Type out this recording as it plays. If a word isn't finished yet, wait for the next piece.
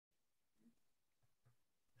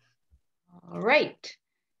All right.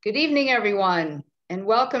 Good evening, everyone, and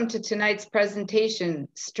welcome to tonight's presentation,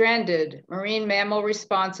 Stranded, Marine Mammal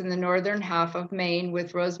Response in the Northern Half of Maine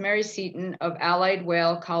with Rosemary Seton of Allied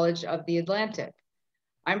Whale College of the Atlantic.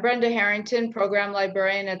 I'm Brenda Harrington, Program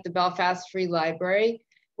Librarian at the Belfast Free Library.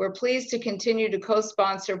 We're pleased to continue to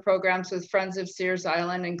co-sponsor programs with Friends of Sears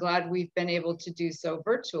Island and glad we've been able to do so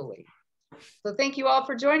virtually. So thank you all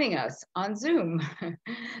for joining us on Zoom.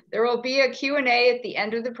 There will be a Q&A at the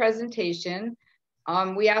end of the presentation.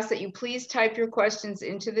 We ask that you please type your questions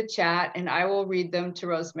into the chat and I will read them to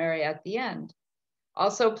Rosemary at the end.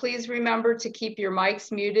 Also, please remember to keep your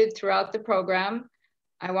mics muted throughout the program.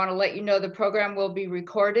 I want to let you know the program will be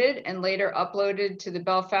recorded and later uploaded to the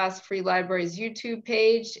Belfast Free Library's YouTube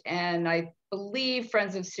page. And I believe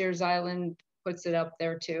Friends of Sears Island puts it up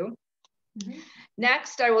there too.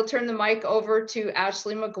 Next, I will turn the mic over to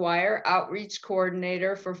Ashley McGuire, Outreach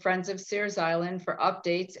Coordinator for Friends of Sears Island, for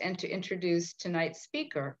updates and to introduce tonight's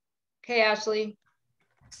speaker. Okay, Ashley.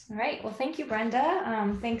 All right, well, thank you,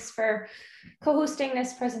 Brenda. Thanks for co-hosting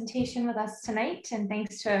this presentation with us tonight, and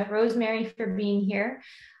thanks to Rosemary for being here.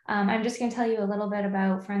 I'm just going to tell you a little bit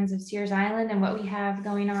about Friends of Sears Island and what we have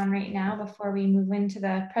going on right now before we move into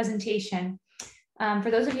the presentation.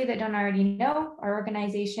 For those of you that don't already know, our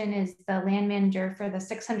organization is the land manager for the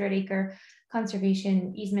 600-acre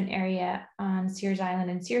conservation easement area on Sears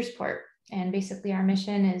Island and Searsport. And basically our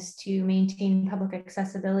mission is to maintain public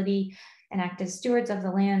accessibility and act as stewards of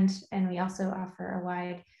the land. And we also offer a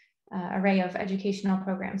wide array of educational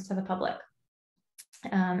programs to the public.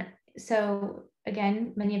 So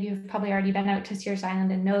again, many of you have probably already been out to Sears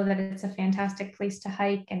Island and know that it's a fantastic place to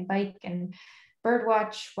hike and bike and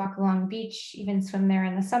birdwatch, walk along the beach, even swim there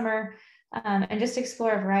in the summer, and just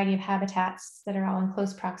explore a variety of habitats that are all in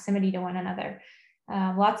close proximity to one another.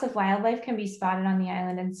 Lots of wildlife can be spotted on the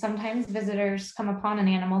island, and sometimes visitors come upon an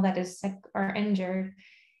animal that is sick or injured.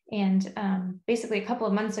 And basically a couple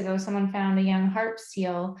of months ago, someone found a young harp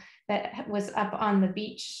seal that was up on the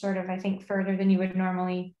beach, sort of, I think, further than you would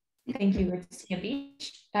normally think you would see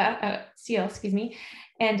a seal, excuse me.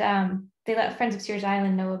 And they let Friends of Sears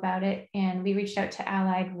Island know about it, and we reached out to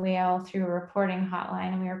Allied Whale through a reporting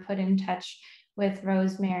hotline, and we were put in touch with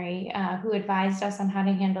Rosemary, who advised us on how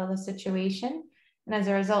to handle the situation. And as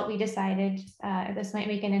a result, we decided this might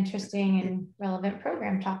make an interesting and relevant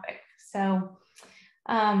program topic. So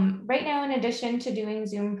right now, in addition to doing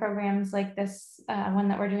Zoom programs like this one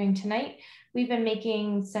that we're doing tonight, we've been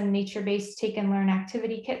making some nature-based take and learn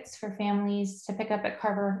activity kits for families to pick up at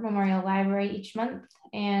Carver Memorial Library each month.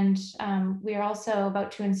 And we are also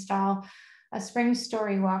about to install a spring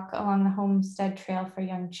story walk along the Homestead Trail for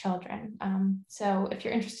young children. So if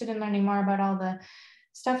you're interested in learning more about all the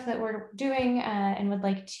stuff that we're doing and would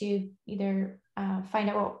like to either find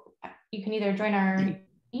out, you can either join our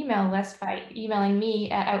email list by emailing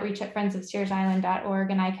me at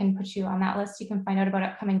outreach@friendsofsearsisland.org, and I can put you on that list. You can find out about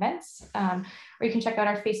upcoming events, or you can check out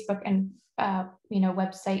our Facebook and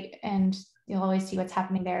website, and you'll always see what's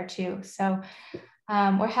happening there too. So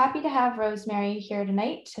we're happy to have Rosemary here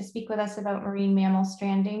tonight to speak with us about marine mammal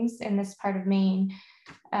strandings in this part of Maine.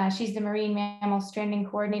 She's the Marine Mammal Stranding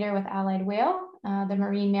Coordinator with Allied Whale, the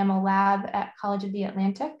Marine Mammal Lab at College of the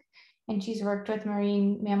Atlantic, and she's worked with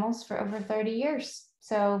marine mammals for over 30 years.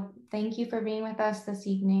 So thank you for being with us this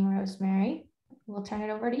evening, Rosemary. We'll turn it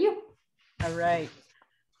over to you. All right.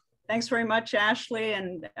 Thanks very much, Ashley.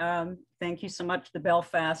 And thank you so much to the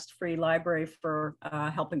Belfast Free Library for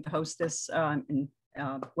helping to host this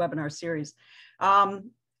webinar series. I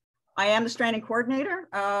am the stranding coordinator.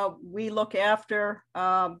 We look after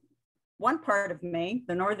one part of Maine,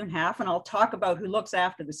 the northern half, and I'll talk about who looks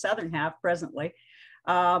after the southern half presently.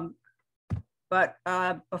 But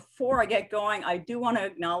before I get going, I do want to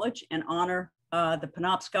acknowledge and honor the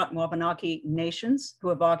Penobscot and Wabanaki nations who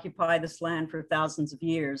have occupied this land for thousands of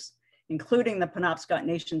years, including the Penobscot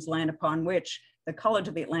Nation's land upon which the College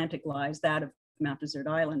of the Atlantic lies, that of Mount Desert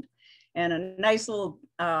Island. And a nice little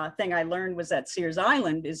thing I learned was that Sears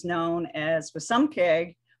Island is known as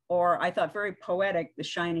Wasumkeg, or I thought very poetic, the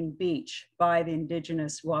Shining Beach, by the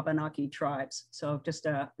indigenous Wabanaki tribes. So just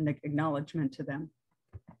an acknowledgement to them.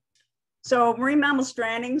 So marine mammal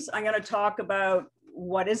strandings, I'm going to talk about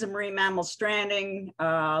what is a marine mammal stranding,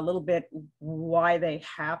 a little bit why they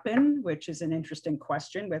happen, which is an interesting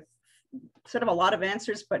question with sort of a lot of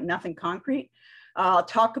answers, but nothing concrete. I'll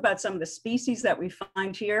talk about some of the species that we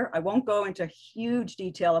find here. I won't go into huge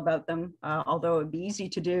detail about them, although it'd be easy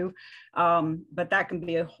to do, but that can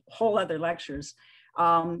be a whole other lectures.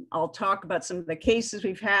 I'll talk about some of the cases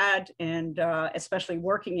we've had, and especially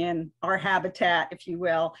working in our habitat, if you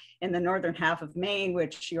will, in the northern half of Maine,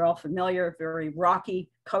 which you're all familiar, very rocky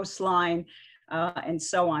coastline, and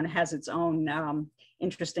so on, has its own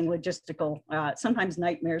interesting logistical, sometimes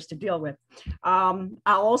nightmares to deal with. I'll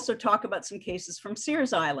also talk about some cases from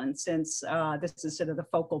Sears Island, since this is sort of the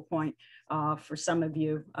focal point for some of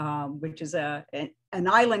you, which is an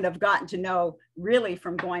island I've gotten to know really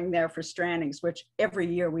from going there for strandings, which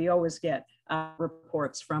every year we always get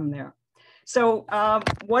reports from there. So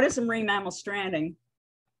what is a marine mammal stranding?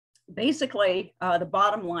 Basically, the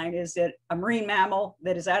bottom line is that a marine mammal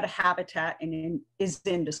that is out of habitat and is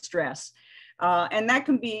in distress. And that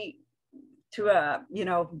can be due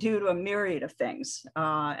to a myriad of things,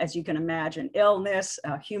 as you can imagine: illness,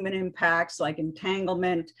 human impacts like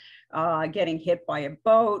entanglement, getting hit by a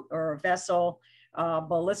boat or a vessel,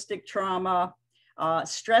 ballistic trauma,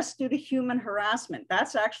 stress due to human harassment.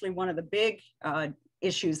 That's actually one of the big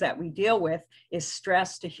issues that we deal with, is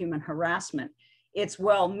stress to human harassment. It's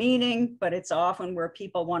well-meaning, but it's often where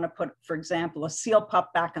people want to put, for example, a seal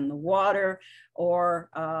pup back in the water, or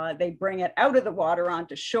they bring it out of the water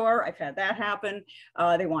onto shore. I've had that happen.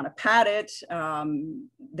 They want to pat it.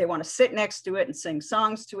 They want to sit next to it and sing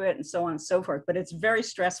songs to it, and so on and so forth. But it's very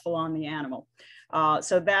stressful on the animal.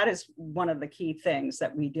 So that is one of the key things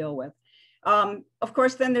that we deal with. Of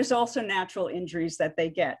course, then there's also natural injuries that they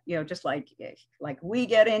get, just like we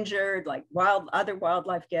get injured, like other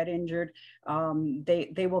wildlife get injured.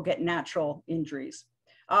 They will get natural injuries.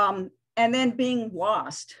 And then being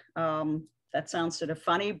lost. That sounds sort of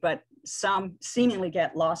funny, but some seemingly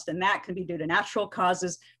get lost, and that can be due to natural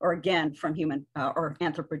causes, or again, from human or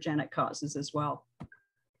anthropogenic causes as well.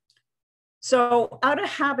 So out of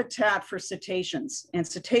habitat for cetaceans, and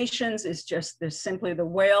cetaceans is just, there's simply the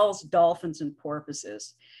whales, dolphins, and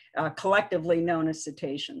porpoises, collectively known as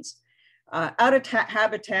cetaceans. Out of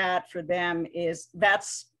habitat for them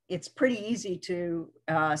it's pretty easy to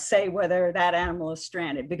say whether that animal is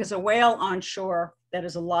stranded, because a whale on shore that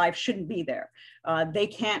is alive shouldn't be there. They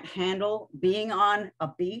can't handle being on a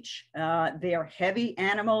beach. They are heavy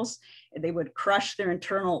animals. They would crush their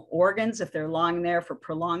internal organs if they're lying there for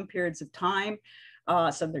prolonged periods of time.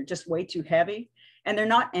 So they're just way too heavy. And they're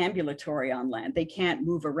not ambulatory on land. They can't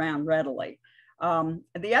move around readily.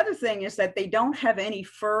 The other thing is that they don't have any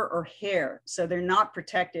fur or hair, so they're not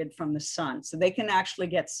protected from the sun. So they can actually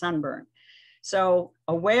get sunburn. So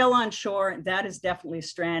a whale on shore, that is definitely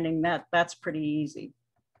stranding. That's pretty easy.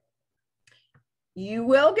 You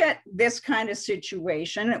will get this kind of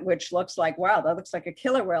situation, which looks like, wow, that looks like a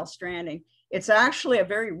killer whale stranding. It's actually a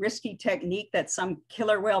very risky technique that some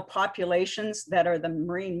killer whale populations that are the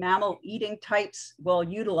marine mammal eating types will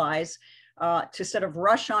utilize to sort of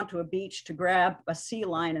rush onto a beach to grab a sea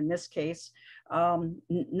lion in this case.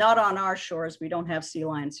 Not on our shores, we don't have sea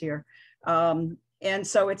lions here. And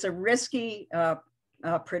so it's a risky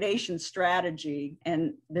predation strategy.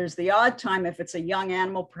 And there's the odd time if it's a young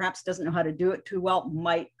animal, perhaps doesn't know how to do it too well,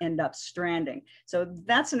 might end up stranding. So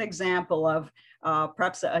that's an example of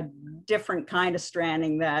perhaps a different kind of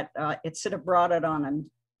stranding that it sort of brought it on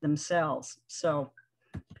themselves. So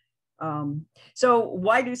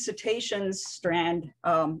why do cetaceans strand?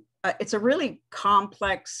 It's a really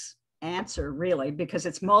complex answer, really, because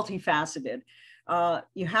it's multifaceted.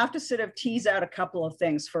 You have to sort of tease out a couple of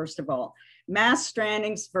things. First of all, mass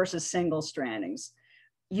strandings versus single strandings.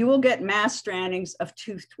 You will get mass strandings of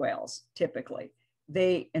toothed whales, typically.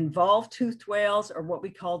 They involve toothed whales, or what we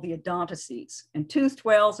call the odontocetes. And toothed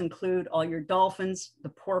whales include all your dolphins, the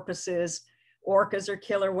porpoises, orcas or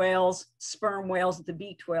killer whales, sperm whales, the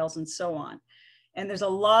beaked whales, and so on. And there's a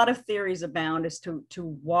lot of theories abound as to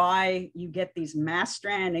why you get these mass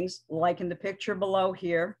strandings, like in the picture below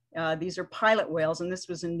here. These are pilot whales, and this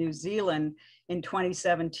was in New Zealand in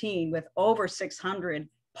 2017 with over 600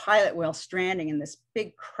 pilot whales stranding in this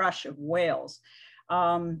big crush of whales.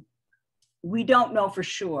 We don't know for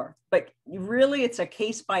sure, but really it's a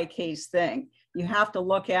case-by-case thing. You have to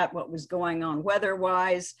look at what was going on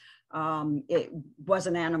weather-wise. Was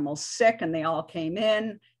an animal sick and they all came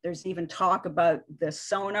in. There's even talk about the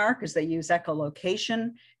sonar, because they use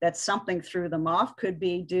echolocation, that something threw them off. Could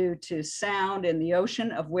be due to sound in the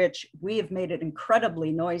ocean, of which we have made it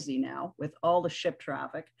incredibly noisy now with all the ship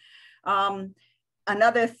traffic.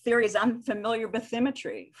 Another theory is unfamiliar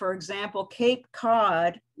bathymetry. For example, Cape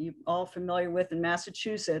Cod, you're all familiar with in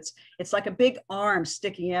Massachusetts, it's like a big arm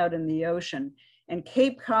sticking out in the ocean. And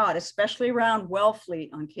Cape Cod, especially around Wellfleet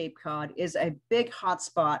on Cape Cod, is a big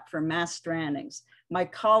hotspot for mass strandings. My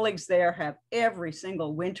colleagues there have every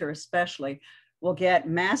single winter especially, will get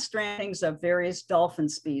mass strandings of various dolphin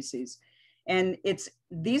species. And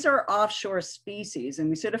these are offshore species, and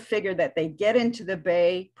we sort of figured that they get into the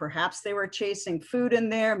bay, perhaps they were chasing food in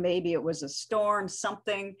there, maybe it was a storm,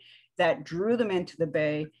 something that drew them into the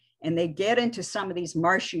bay, and they get into some of these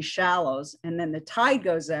marshy shallows, and then the tide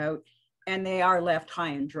goes out and they are left high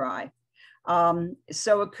and dry.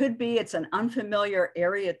 So it could be it's an unfamiliar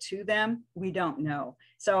area to them. We don't know.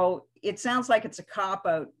 So it sounds like it's a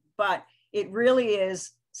cop-out, but it really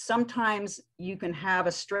is. Sometimes you can have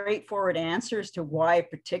a straightforward answer as to why a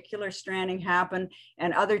particular stranding happened,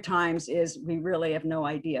 and other times is we really have no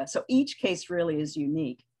idea. So each case really is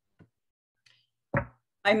unique.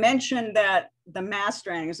 I mentioned that the mass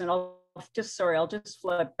strandings, and I'll just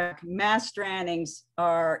flip back. Mass strandings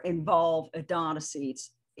involve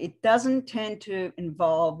odontocetes. It doesn't tend to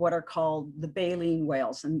involve what are called the baleen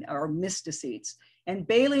whales or mysticetes. And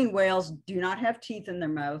baleen whales do not have teeth in their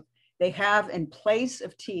mouth. They have, in place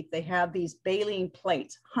of teeth, they have these baleen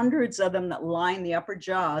plates, hundreds of them that line the upper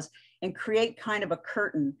jaws and create kind of a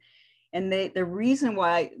curtain. And the reason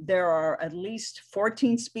why there are at least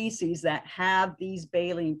 14 species that have these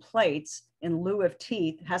baleen plates in lieu of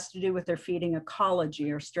teeth has to do with their feeding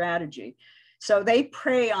ecology or strategy. So they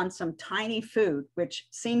prey on some tiny food, which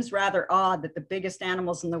seems rather odd that the biggest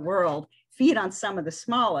animals in the world feed on some of the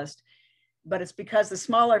smallest, but it's because the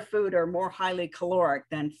smaller food are more highly caloric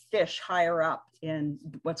than fish higher up in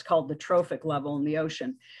what's called the trophic level in the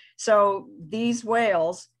ocean. So these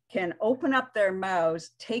whales can open up their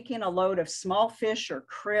mouths, take in a load of small fish or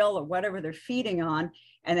krill or whatever they're feeding on,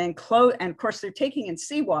 and then close. And of course, they're taking in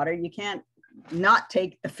seawater. You can't not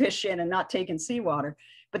take the fish in and not take in seawater,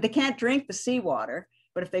 but they can't drink the seawater.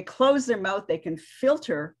 But if they close their mouth, they can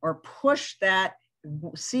filter or push that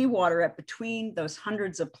seawater up between those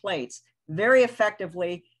hundreds of plates, very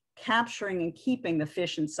effectively capturing and keeping the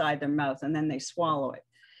fish inside their mouth, and then they swallow it.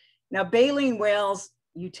 Now, baleen whales,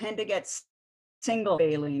 you tend to get single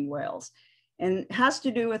baleen whales, and it has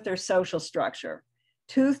to do with their social structure.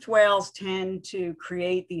 Toothed whales tend to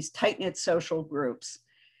create these tight-knit social groups.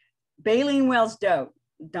 Baleen whales don't.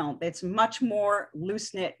 It's much more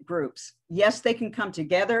loose-knit groups. Yes, they can come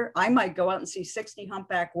together. I might go out and see 60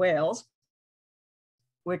 humpback whales,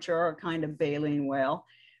 which are a kind of baleen whale,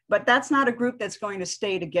 but that's not a group that's going to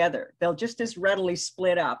stay together. They'll just as readily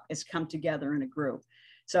split up as come together in a group.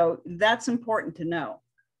 So that's important to know.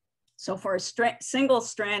 So for single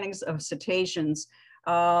strandings of cetaceans,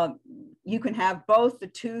 you can have both the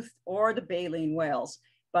toothed or the baleen whales,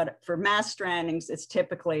 but for mass strandings, it's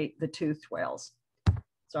typically the toothed whales.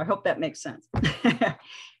 So I hope that makes sense.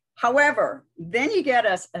 However, then you get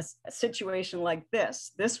a situation like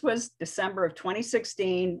this. This was December of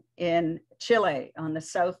 2016 in Chile, on the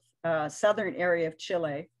southern area of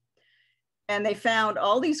Chile. And they found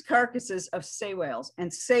all these carcasses of sei whales,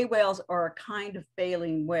 and sei whales are a kind of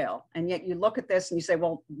baleen whale. And yet you look at this and you say,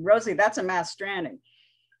 well, Rosie, that's a mass stranding.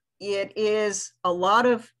 It is a lot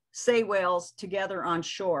of sei whales together on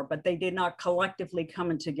shore, but they did not collectively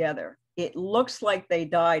come in together. It looks like they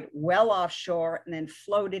died well offshore and then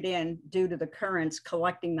floated in due to the currents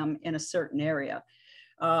collecting them in a certain area.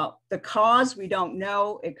 The cause, we don't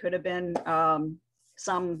know. It could have been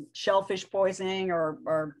some shellfish poisoning,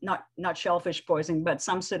 or not shellfish poisoning, but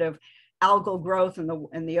some sort of algal growth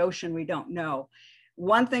in the ocean. We don't know.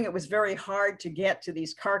 One thing, it was very hard to get to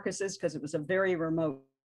these carcasses because it was a very remote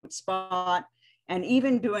spot. And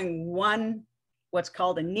even doing what's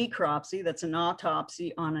called a necropsy, that's an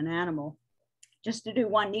autopsy on an animal, just to do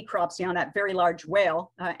one necropsy on that very large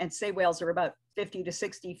whale, and sei whales are about 50 to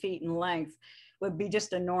 60 feet in length, would be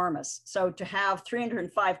just enormous. So to have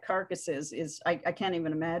 305 carcasses is, I can't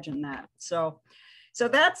even imagine that. So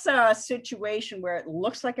that's a situation where it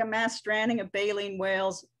looks like a mass stranding of baleen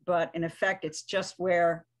whales, but in effect, it's just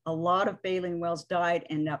where a lot of baleen whales died,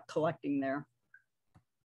 end up collecting there.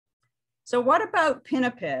 So what about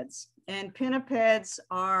pinnipeds? And pinnipeds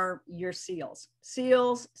are your seals.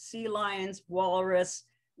 Seals, sea lions, walrus,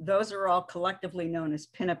 those are all collectively known as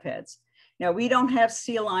pinnipeds. Now, we don't have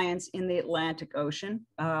sea lions in the Atlantic Ocean.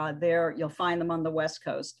 You'll find them on the West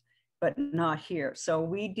Coast, but not here. So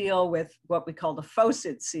we deal with what we call the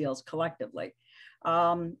phocid seals collectively.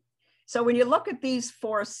 So when you look at these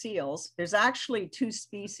four seals, there's actually two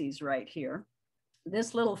species right here.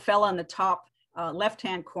 This little fella on the top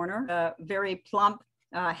left-hand corner, very plump,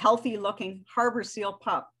 healthy looking harbor seal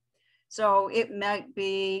pup. So it might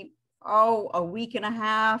be, a week and a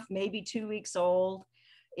half, maybe 2 weeks old.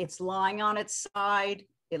 It's lying on its side.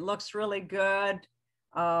 It looks really good.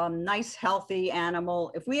 Nice, healthy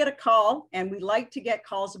animal. If we had a call, and we like to get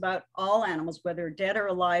calls about all animals, whether dead or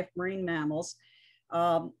alive, marine mammals,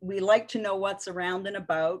 we like to know what's around and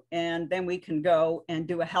about, and then we can go and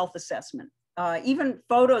do a health assessment. Even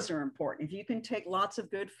photos are important. If you can take lots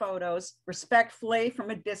of good photos, respectfully from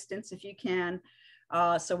a distance if you can,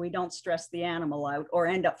 so we don't stress the animal out or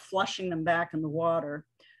end up flushing them back in the water,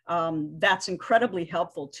 that's incredibly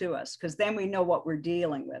helpful to us, because then we know what we're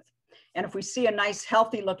dealing with. And if we see a nice,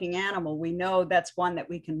 healthy looking animal, we know that's one that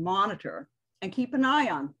we can monitor and keep an eye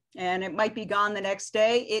on. And it might be gone the next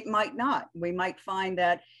day, it might not. We might find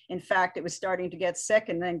that, in fact, it was starting to get sick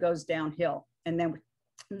and then goes downhill, and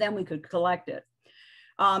then we could collect it.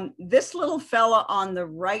 This little fella on the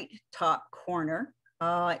right top corner,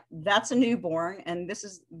 that's a newborn, and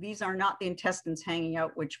these are not the intestines hanging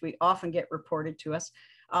out, which we often get reported to us.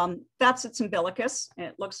 That's its umbilicus.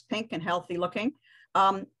 It looks pink and healthy looking.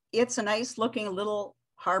 It's a nice looking little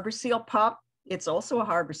harbor seal pup. It's also a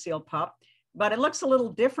harbor seal pup, but it looks a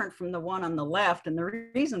little different from the one on the left. And the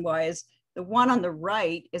reason why is the one on the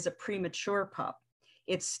right is a premature pup.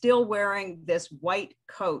 It's still wearing this white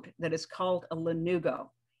coat that is called a lanugo.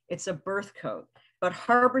 It's a birth coat, but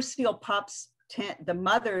harbor seal pups, the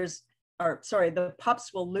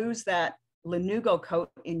pups will lose that lanugo coat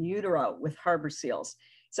in utero with harbor seals,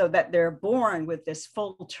 so that they're born with this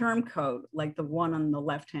full term coat like the one on the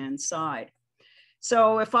left-hand side.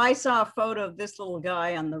 So if I saw a photo of this little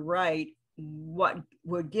guy on the right, what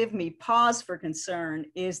would give me pause for concern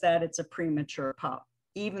is that it's a premature pup,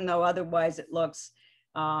 even though otherwise it looks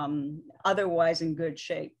otherwise in good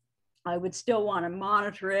shape. I would still want to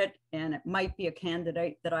monitor it, and it might be a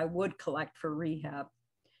candidate that I would collect for rehab.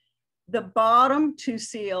 The bottom two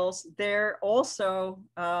seals, they're also,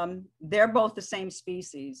 they're both the same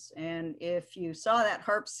species. And if you saw that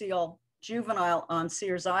harp seal juvenile on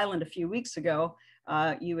Sears Island a few weeks ago,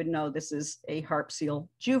 you would know this is a harp seal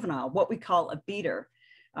juvenile, what we call a beater.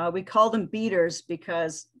 We call them beaters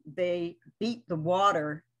because they beat the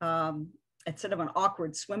water instead of an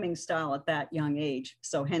awkward swimming style at that young age,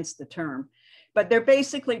 so hence the term. But they're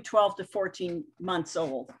basically 12 to 14 months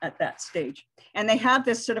old at that stage. And they have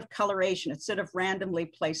this sort of coloration. It's sort of randomly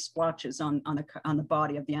placed splotches on the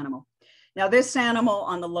body of the animal. Now, this animal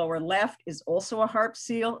on the lower left is also a harp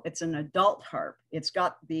seal. It's an adult harp. It's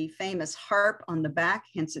got the famous harp on the back,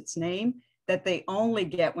 hence its name, that they only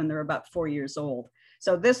get when they're about 4 years old.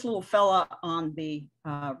 So this little fella on the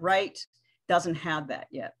right doesn't have that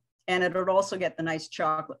yet. And it would also get the nice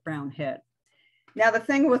chocolate brown head. Now, the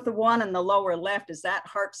thing with the one in the lower left is that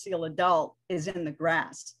harp seal adult is in the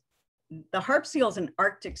grass. The harp seal is an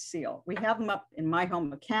Arctic seal. We have them up in my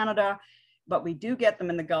home of Canada, but we do get them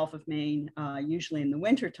in the Gulf of Maine, usually in the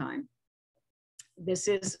wintertime. This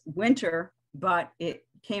is winter, but it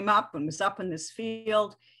came up and was up in this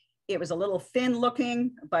field. It was a little thin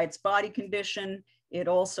looking by its body condition. It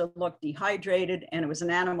also looked dehydrated, and it was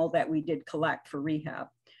an animal that we did collect for rehab.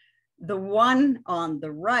 The one on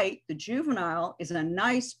the right, the juvenile, is a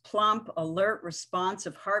nice, plump, alert,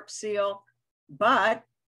 responsive harp seal, but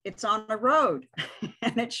it's on a road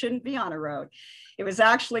and it shouldn't be on a road. It was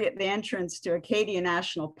actually at the entrance to Acadia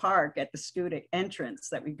National Park at the Schoodic entrance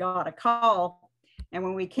that we got a call. And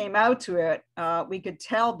when we came out to it, we could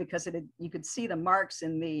tell because you could see the marks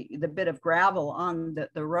in the bit of gravel on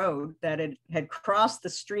the road that it had crossed the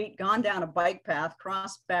street, gone down a bike path,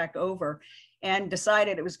 crossed back over, and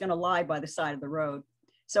decided it was going to lie by the side of the road.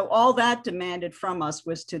 So all that demanded from us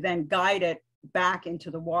was to then guide it back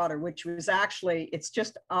into the water, which was actually, it's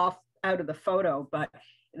just off out of the photo, but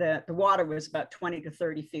the water was about 20 to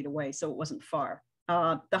 30 feet away, so it wasn't far.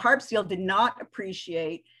 The harp seal did not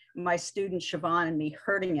appreciate my student Siobhan and me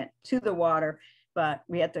herding it to the water, but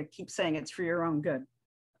we had to keep saying it's for your own good.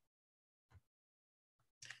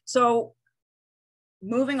 So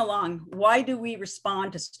moving along, why do we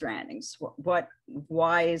respond to strandings?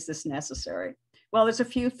 Why is this necessary? Well, there's a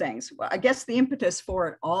few things. I guess the impetus for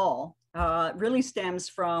it all really stems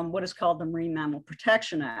from what is called the Marine Mammal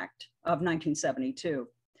Protection Act of 1972.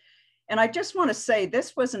 And I just want to say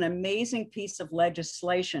this was an amazing piece of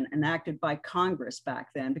legislation enacted by Congress back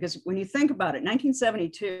then, because when you think about it,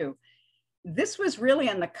 1972, this was really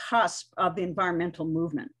on the cusp of the environmental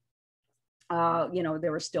movement. They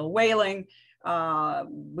were still whaling. I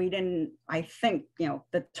think,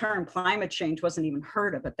 the term climate change wasn't even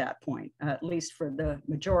heard of at that point, at least for the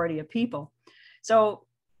majority of people. So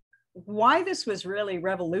why this was really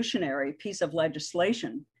revolutionary piece of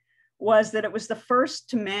legislation was that it was the first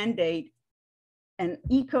to mandate an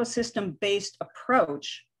ecosystem-based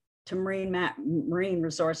approach to marine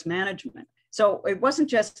resource management. So it wasn't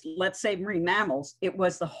just, let's say, marine mammals, it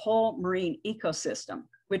was the whole marine ecosystem,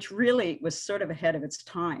 which really was sort of ahead of its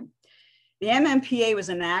time. The MMPA was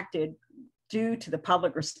enacted due to the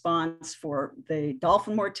public response for the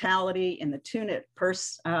dolphin mortality in the tuna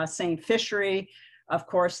purse seine fishery, Of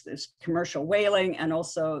course, there's commercial whaling and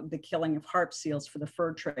also the killing of harp seals for the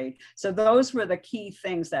fur trade. So those were the key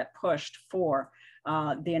things that pushed for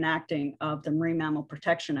the enacting of the Marine Mammal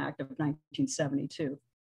Protection Act of 1972.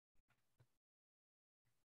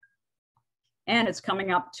 And it's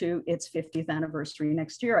coming up to its 50th anniversary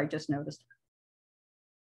next year, I just noticed.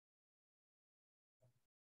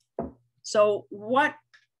 So what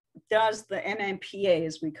does the MMPA,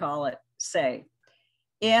 as we call it, say?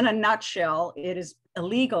 In a nutshell, it is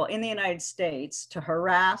illegal in the United States to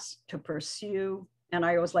harass, to pursue, and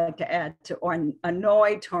I always like to add, to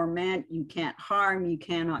annoy, torment, you can't harm, you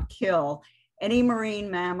cannot kill any marine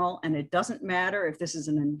mammal, and it doesn't matter if this is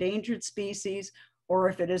an endangered species or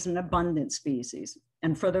if it is an abundant species.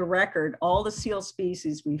 And for the record, all the seal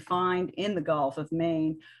species we find in the Gulf of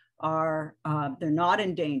Maine are, they're not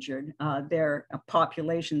endangered, their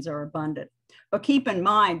populations are abundant. But keep in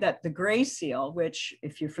mind that the gray seal, which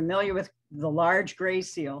if you're familiar with the large gray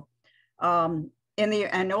seal,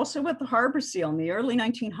 and also with the harbor seal in the early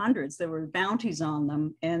 1900s, there were bounties on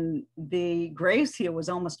them, and the gray seal was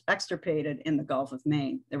almost extirpated in the Gulf of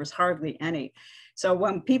Maine. There was hardly any. So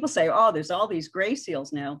when people say, oh, there's all these gray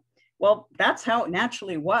seals now, well, that's how it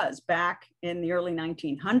naturally was back in the early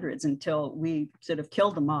 1900s until we sort of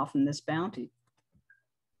killed them off in this bounty.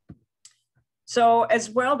 So as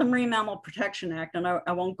well, the Marine Mammal Protection Act, and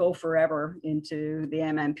I won't go forever into the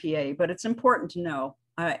MMPA, but it's important to know,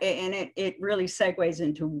 and it really segues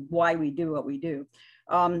into why we do what we do.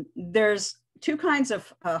 There's two kinds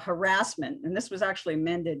of harassment, and this was actually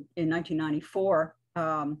amended in 1994,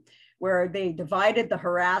 where they divided the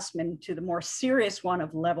harassment to the more serious one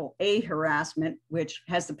of level A harassment, which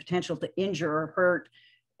has the potential to injure or hurt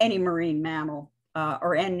any marine mammal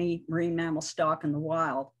or any marine mammal stock in the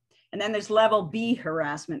wild. And then there's level B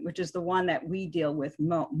harassment, which is the one that we deal with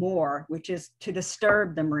more, which is to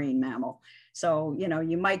disturb the marine mammal. So, you know,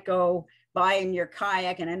 you might go by in your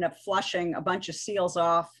kayak and end up flushing a bunch of seals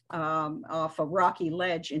off a rocky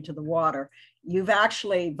ledge into the water. You've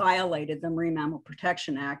actually violated the Marine Mammal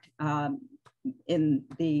Protection Act in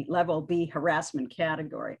the level B harassment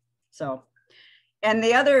category. So, and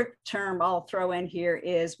the other term I'll throw in here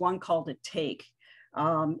is one called a take.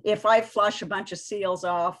 If I flush a bunch of seals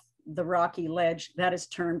off the rocky ledge, that is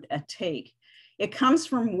termed a take. It comes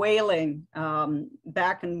from whaling.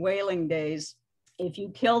 Back in whaling days, if you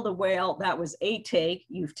killed a whale, that was a take.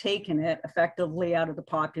 You've taken it effectively out of the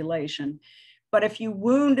population. But if you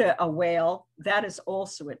wound a whale, that is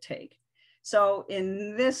also a take. So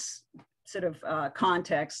in this sort of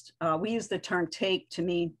context, we use the term take to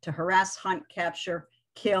mean to harass, hunt, capture,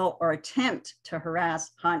 kill, or attempt to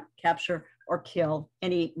harass, hunt, capture, or kill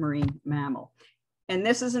any marine mammal. And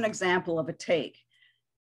this is an example of a take.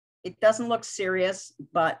 It doesn't look serious,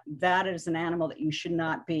 but that is an animal that you should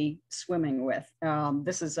not be swimming with.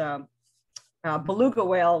 This is a beluga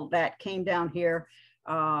whale that came down here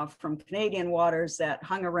from Canadian waters that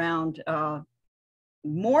hung around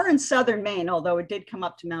more in southern Maine, although it did come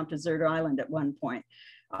up to Mount Desert Island at one point.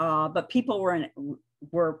 But people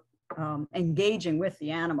were engaging with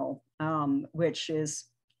the animal, which is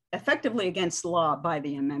effectively against the law by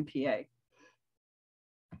the MMPA.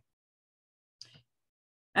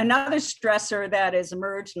 Another stressor that has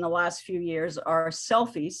emerged in the last few years are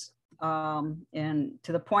selfies, and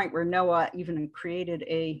to the point where NOAA even created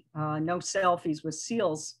a no selfies with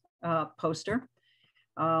seals poster.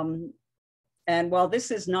 And while this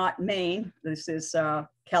is not Maine, this is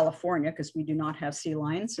California, because we do not have sea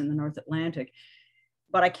lions in the North Atlantic.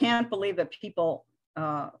 But I can't believe that people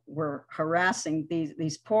were harassing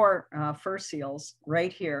these poor fur seals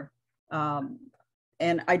right here.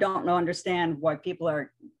 And I don't understand why people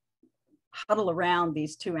are huddle around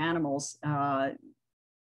these two animals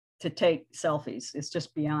to take selfies. It's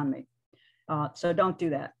just beyond me. So don't do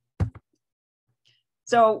that.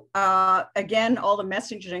 So again, all the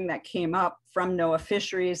messaging that came up from NOAA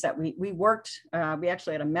Fisheries that we worked, we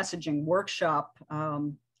actually had a messaging workshop. I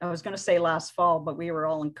was going to say last fall, but we were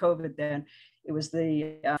all in COVID then. It was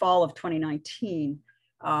the fall of 2019.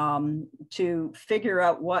 To figure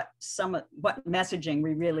out what messaging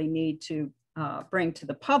we really need to bring to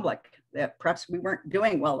the public that perhaps we weren't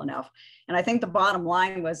doing well enough. And I think the bottom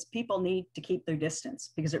line was people need to keep their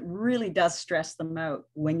distance because it really does stress them out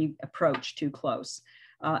when you approach too close.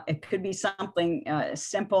 It could be something as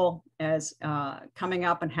simple as coming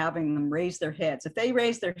up and having them raise their heads. If they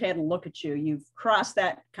raise their head and look at you, you've crossed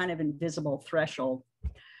that kind of invisible threshold.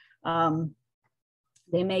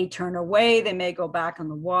 They may turn away, they may go back on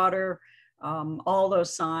the water. All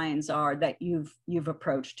those signs are that you've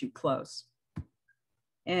approached too close.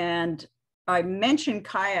 And I mentioned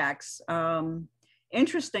kayaks, and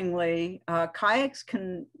Interestingly, kayaks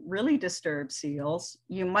can really disturb seals.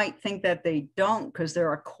 You might think that they don't because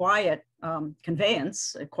they're a quiet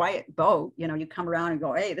conveyance, a quiet boat. You know, you come around and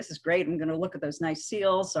go, hey, this is great. I'm going to look at those nice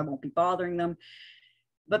seals. I won't be bothering them.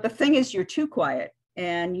 But the thing is, you're too quiet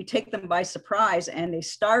and you take them by surprise and they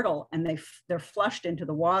startle and they're flushed into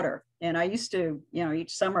the water. And I used to, you know,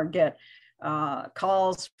 each summer get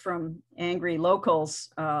calls from angry locals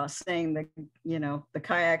saying that, you know, the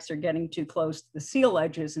kayaks are getting too close to the seal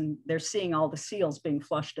edges and they're seeing all the seals being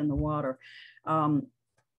flushed in the water.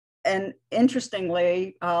 And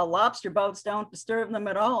interestingly, lobster boats don't disturb them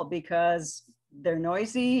at all because they're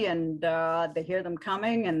noisy and they hear them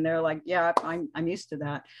coming and they're like, yeah, I'm used to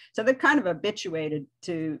that. So they're kind of habituated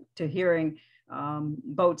to hearing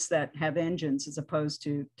boats that have engines as opposed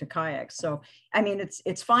to kayaks. So, I mean,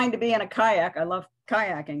 it's fine to be in a kayak. I love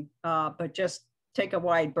kayaking, but just take a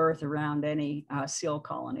wide berth around any seal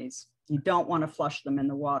colonies. You don't want to flush them in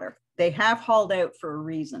the water. They have hauled out for a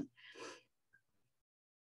reason.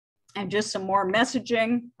 And just some more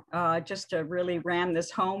messaging, just to really ram this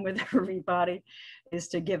home with everybody, is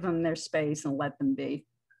to give them their space and let them be.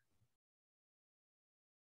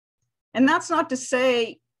 And that's not to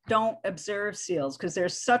say don't observe seals, because they're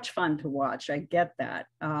such fun to watch. I get that.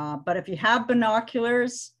 But if you have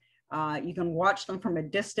binoculars, you can watch them from a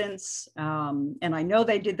distance. And I know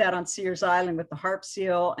they did that on Sears Island with the harp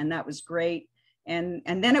seal, and that was great. And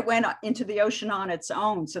then it went into the ocean on its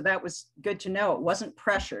own. So that was good to know. It wasn't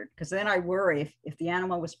pressured, because then I worry if the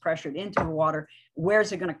animal was pressured into the water,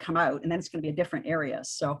 where's it going to come out? And then it's going to be a different area.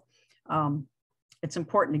 So it's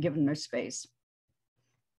important to give them their space.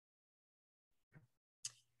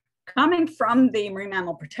 Coming from the Marine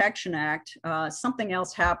Mammal Protection Act, something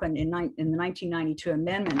else happened in the 1992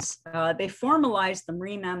 amendments. They formalized the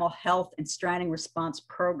Marine Mammal Health and Stranding Response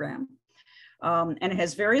Program. And it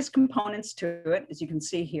has various components to it, as you can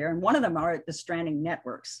see here. And one of them are the stranding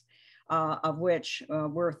networks, of which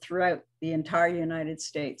were throughout the entire United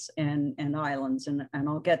States and islands. And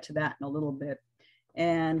I'll get to that in a little bit.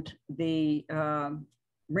 And the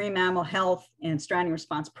Marine Mammal Health and Stranding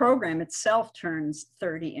Response Program itself turns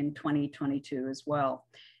 30 in 2022 as well.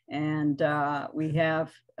 And we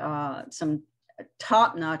have some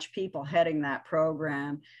top-notch people heading that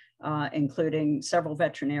program, including several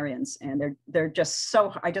veterinarians. And they're just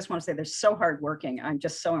so, I just want to say they're so hardworking. I'm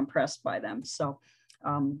just so impressed by them. So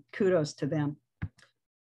kudos to them.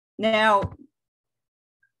 Now,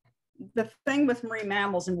 the thing with marine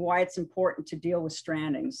mammals and why it's important to deal with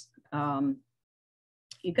strandings,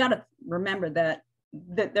 you got to remember that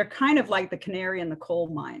they're kind of like the canary in the coal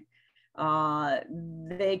mine.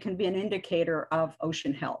 They can be an indicator of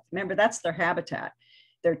ocean health. Remember, that's their habitat.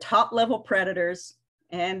 They're top level predators,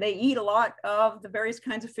 and they eat a lot of the various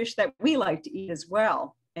kinds of fish that we like to eat as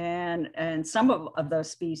well. And some of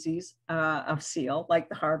those species of seal, like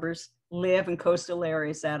the harbors, live in coastal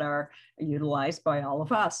areas that are utilized by all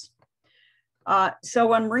of us. So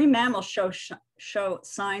when marine mammals show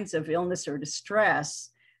signs of illness or distress,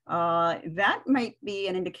 that might be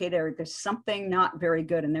an indicator there's something not very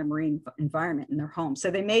good in their marine environment, in their home.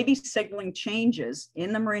 So they may be signaling changes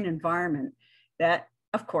in the marine environment that,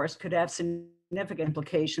 of course, could have significant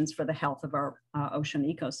implications for the health of our ocean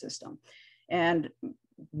ecosystem. And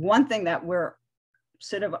one thing that we're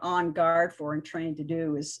sort of on guard for and trained to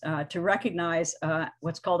do is to recognize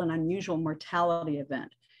what's called an unusual mortality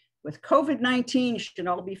event. With COVID-19, you should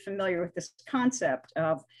all be familiar with this concept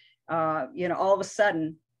of, you know, all of a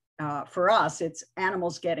sudden, for us, it's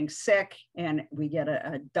animals getting sick and we get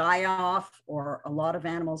a die-off, or a lot of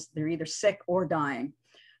animals, they're either sick or dying.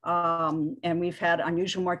 And we've had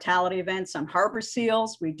unusual mortality events on harbor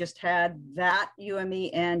seals. We just had that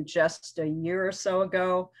UME end just a year or so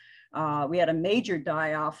ago. We had a major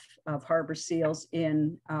die-off of harbor seals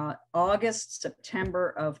in August,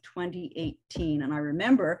 September of 2018. And I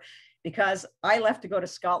remember because I left to go to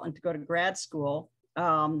Scotland to go to grad school.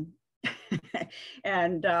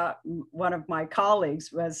 And one of my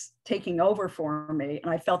colleagues was taking over for me.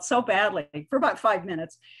 And I felt so badly for about 5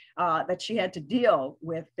 minutes that she had to deal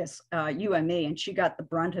with this UME, and she got the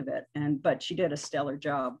brunt of it. But she did a stellar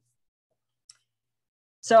job.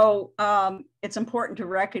 So it's important to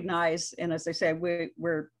recognize, and as I say, we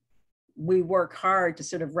work hard to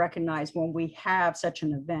sort of recognize when we have such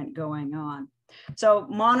an event going on. So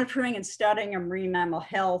monitoring and studying of marine mammal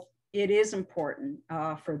health, it is important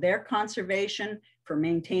for their conservation, for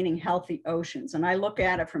maintaining healthy oceans. And I look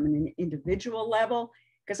at it from an individual level,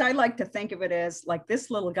 because I like to think of it as like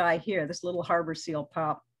this little guy here, this little harbor seal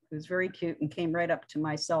pup, who's very cute and came right up to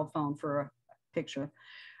my cell phone for a picture.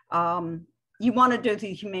 You want to do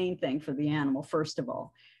the humane thing for the animal, first of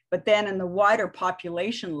all. But then in the wider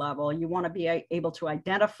population level, you want to be able to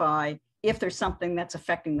identify if there's something that's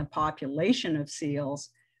affecting the population of seals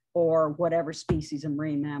or whatever species of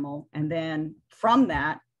marine mammal. And then from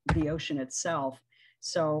that, the ocean itself.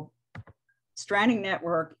 So stranding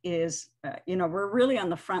network is, we're really on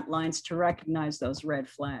the front lines to recognize those red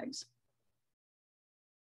flags.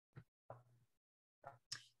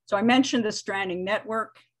 So I mentioned the stranding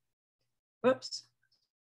network. Whoops,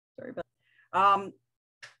 sorry about that.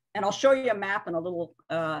 And I'll show you a map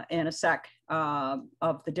in a sec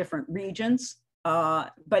of the different regions.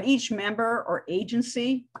 But each member or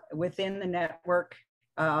agency within the network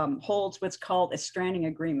holds what's called a stranding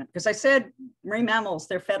agreement. Because I said marine mammals,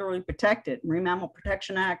 they're federally protected. Marine Mammal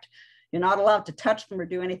Protection Act, you're not allowed to touch them or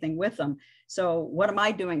do anything with them. So what am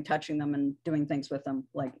I doing touching them and doing things with them,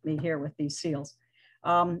 like me here with these seals?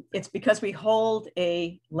 It's because we hold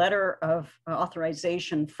a letter of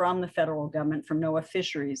authorization from the federal government, from NOAA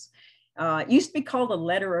Fisheries. It used to be called a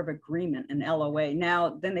letter of agreement, an LOA.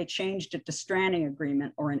 Now, then they changed it to stranding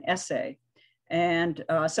agreement or an SA. And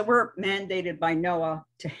so we're mandated by NOAA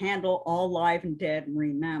to handle all live and dead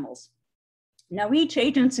marine mammals. Now, each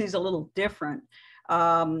agency is a little different.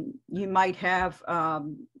 You might have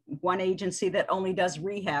one agency that only does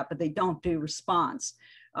rehab, but they don't do response.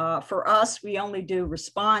 For us, we only do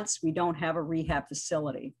response. We don't have a rehab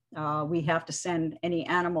facility. We have to send any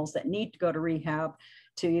animals that need to go to rehab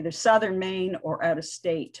to either southern Maine or out of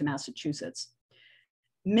state to Massachusetts.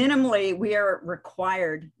 Minimally, we are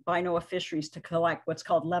required by NOAA Fisheries to collect what's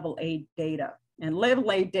called level A data. And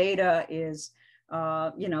level A data is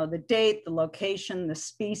the date, the location, the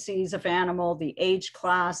species of animal, the age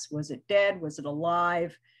class, was it dead, was it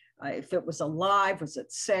alive? If it was alive, was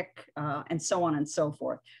it sick, and so on and so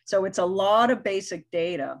forth. So it's a lot of basic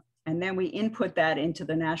data. And then we input that into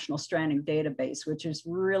the National Stranding Database, which is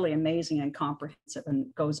really amazing and comprehensive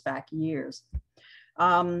and goes back years.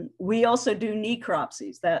 We also do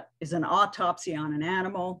necropsies. That is an autopsy on an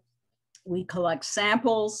animal. We collect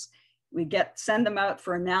samples. We send them out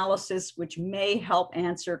for analysis, which may help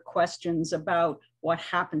answer questions about what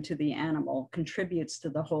happened to the animal, contributes to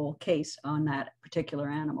the whole case on that particular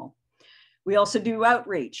animal. We also do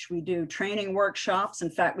outreach. We do training workshops. In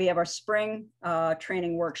fact, we have our spring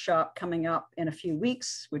training workshop coming up in a few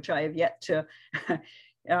weeks, which I have yet to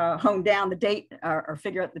hone down the date or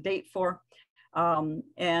figure out the date for.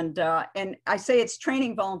 And I say it's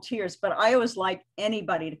training volunteers, but I always like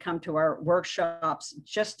anybody to come to our workshops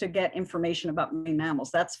just to get information about marine mammals.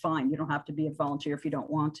 That's fine. You don't have to be a volunteer if you don't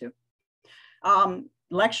want to.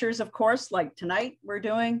 Lectures, of course, like tonight we're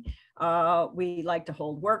doing. We like to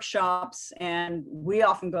hold workshops, and we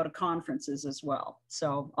often go to conferences as well.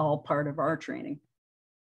 So all part of our training.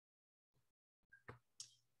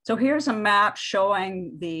 So here's a map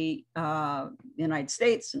showing the United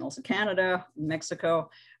States and also Canada, Mexico.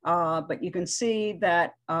 But you can see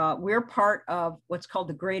that we're part of what's called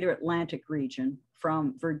the Greater Atlantic region,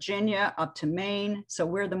 from Virginia up to Maine. So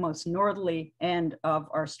we're the most northerly end of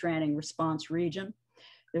our stranding response region.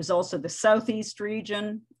 There's also the Southeast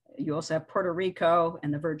region. You also have Puerto Rico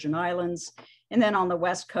and the Virgin Islands. And then on the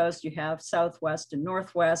West Coast, you have Southwest and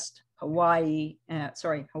Northwest, Hawaii,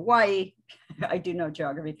 Hawaii, I do know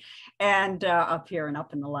geography, and up here and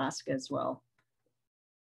up in Alaska as well.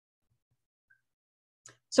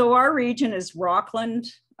 So our region is Rockland,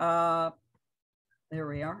 there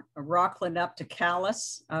we are, Rockland up to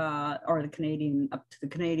Calais, or up to the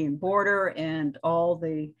Canadian border, and all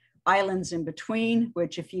the islands in between,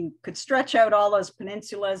 which if you could stretch out all those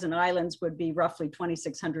peninsulas and islands would be roughly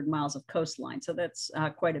 2,600 miles of coastline. So that's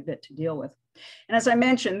quite a bit to deal with. And as I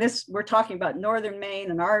mentioned, we're talking about northern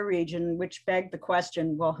Maine and our region, which begged the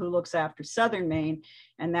question, well, who looks after southern Maine?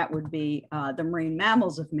 And that would be the Marine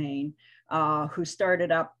Mammals of Maine, who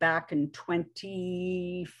started up back in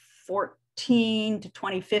 2014 to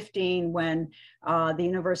 2015 when the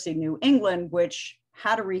University of New England, which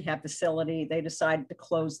had a rehab facility, they decided to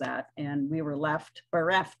close that, and we were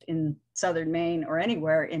bereft in southern Maine or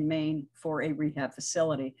anywhere in Maine for a rehab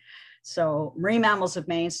facility. So Marine Mammals of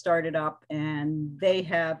Maine started up, and they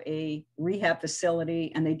have a rehab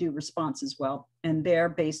facility, and they do response as well, and they're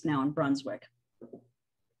based now in Brunswick.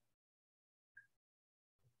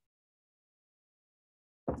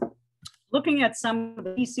 Looking at some of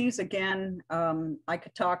the species, again, I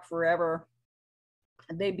could talk forever.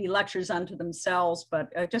 They'd be lectures unto themselves,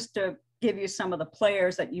 but just to give you some of the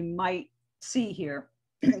players that you might see here,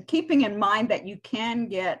 keeping in mind that you can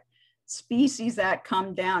get species that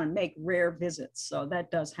come down and make rare visits. So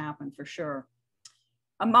that does happen for sure.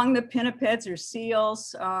 Among the pinnipeds or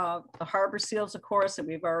seals, the harbor seals, of course, that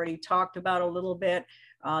we've already talked about a little bit.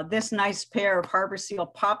 This nice pair of harbor seal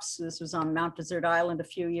pups, this was on Mount Desert Island a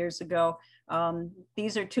few years ago.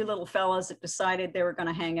 These are two little fellows that decided they were going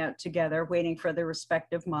to hang out together, waiting for their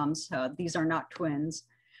respective moms. These are not twins.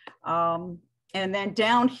 And then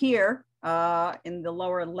down here in the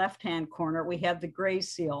lower left-hand corner, we have the gray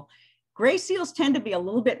seal. Gray seals tend to be a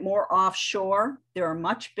little bit more offshore. They're a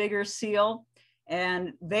much bigger seal,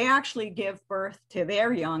 and they actually give birth to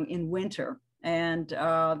their young in winter. And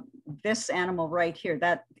this animal right here,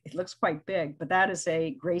 that it looks quite big, but that is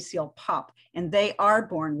a gray seal pup, and they are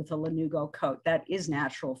born with a lanugo coat. That is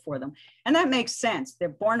natural for them, and that makes sense. They're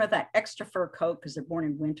born with that extra fur coat because they're born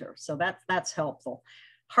in winter, so that's helpful.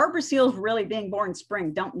 Harbor seals, really being born in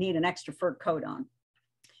spring, don't need an extra fur coat on.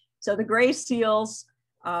 So the gray seals,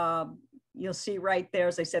 you'll see right there,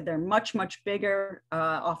 as I said, they're much, much bigger,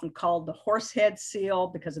 often called the horsehead seal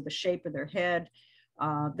because of the shape of their head.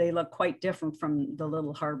 They look quite different from the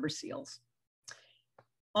little harbor seals.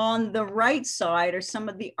 On the right side are some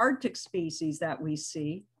of the Arctic species that we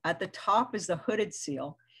see. At the top is the hooded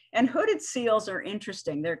seal. And hooded seals are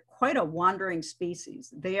interesting. They're quite a wandering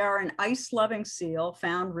species. They are an ice-loving seal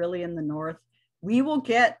found really in the north. We will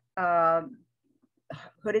get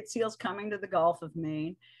hooded seals coming to the Gulf of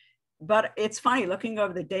Maine. But it's funny, looking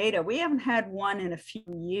over the data, we haven't had one in a few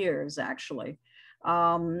years, actually.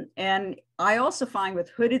 And I also find with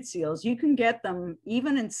hooded seals, you can get them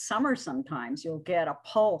even in summer sometimes. You'll get a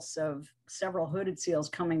pulse of several hooded seals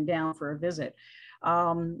coming down for a visit.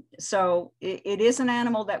 So it is an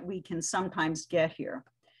animal that we can sometimes get here.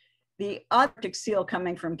 The Arctic seal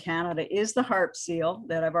coming from Canada is the harp seal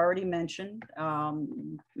that I've already mentioned.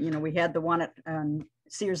 You know, we had the one at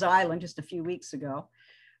Sears Island just a few weeks ago.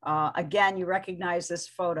 Again, you recognize this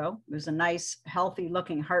photo. There's a nice, healthy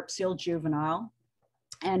looking harp seal juvenile.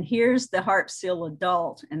 And here's the harp seal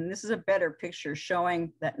adult. And this is a better picture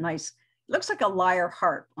showing that nice, looks like a lyre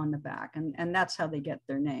harp on the back. And that's how they get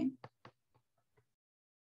their name.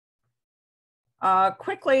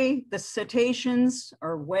 Quickly, the cetaceans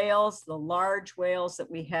or whales, the large whales that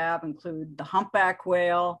we have include the humpback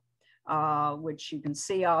whale, which you can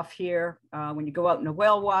see off here when you go out in a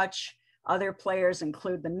whale watch. Other players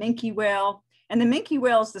include the minke whale. And the minke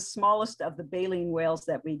whale is the smallest of the baleen whales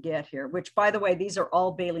that we get here, which, by the way, these are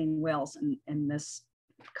all baleen whales in this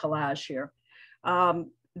collage here.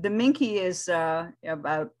 The minke is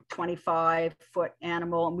about 25-foot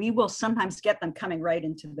animal, and we will sometimes get them coming right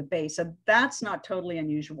into the bay. So that's not totally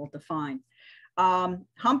unusual to find.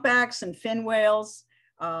 Humpbacks and fin whales.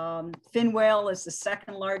 Fin whale is the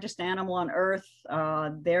second largest animal on Earth.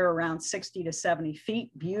 They're around 60 to 70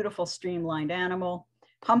 feet, beautiful streamlined animal.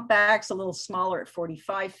 Humpbacks a little smaller at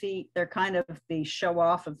 45 feet. They're kind of the show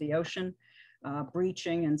off of the ocean,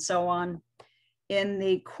 breaching and so on. In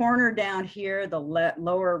the corner down here, the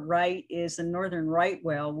lower right is the northern right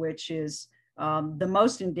whale, which is the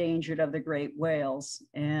most endangered of the great whales.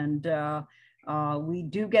 And we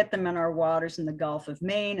do get them in our waters in the Gulf of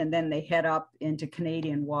Maine, and then they head up into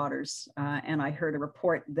Canadian waters. And I heard a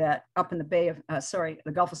report that up in the Bay of,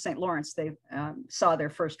 the Gulf of St. Lawrence, they saw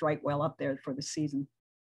their first right whale up there for the season.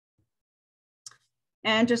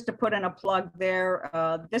 And just to put in a plug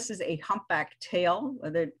there, this is a humpback tail.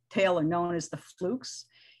 The tail are known as the flukes.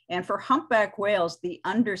 And for humpback whales, the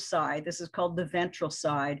underside, this is called the ventral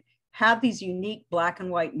side, have these unique black and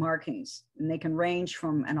white markings. And they can range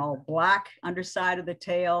from an all black underside of the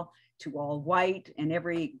tail to all white and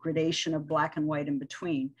every gradation of black and white in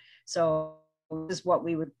between. So this is what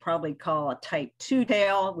we would probably call a type 2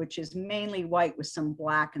 tail, which is mainly white with some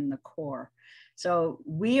black in the core. So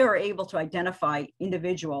we are able to identify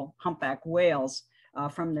individual humpback whales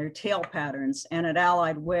from their tail patterns. And at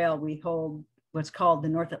Allied Whale, we hold what's called the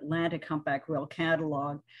North Atlantic Humpback Whale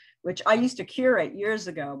Catalog, which I used to curate years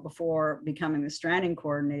ago before becoming the stranding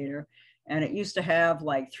coordinator. And it used to have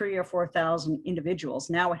like 3,000 or 4,000 individuals.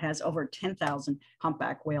 Now it has over 10,000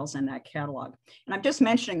 humpback whales in that catalog. And I'm just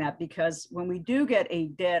mentioning that because when we do get a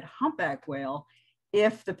dead humpback whale,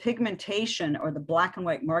 if the pigmentation or the black and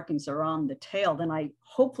white markings are on the tail, then I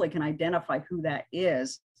hopefully can identify who that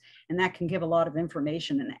is. And that can give a lot of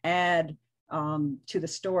information and add to the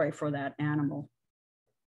story for that animal.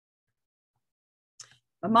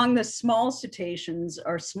 Among the small cetaceans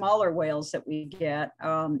or smaller whales that we get,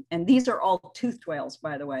 and these are all toothed whales,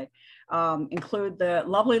 by the way, include the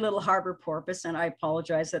lovely little harbor porpoise, and I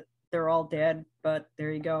apologize that they're all dead, but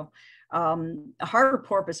there you go. Harbor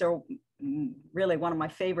porpoise are really one of my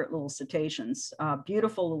favorite little cetaceans,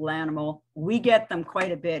 beautiful little animal. We get them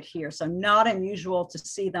quite a bit here, so not unusual to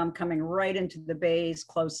see them coming right into the bays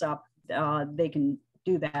close up. They can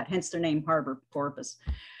do that, hence their name harbor porpoise.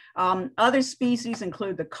 Other species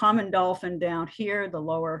include the common dolphin down here, the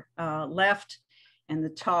lower left, and the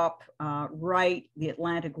top right, the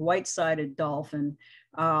Atlantic white-sided dolphin.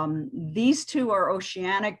 These two are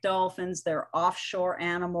oceanic dolphins. They're offshore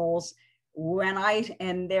animals.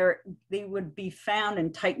 They would be found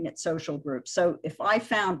in tight-knit social groups. So if I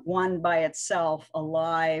found one by itself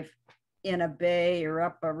alive in a bay or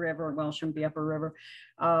up a river, well, it shouldn't be up a river,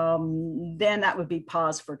 then that would be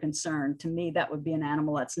cause for concern. To me, that would be an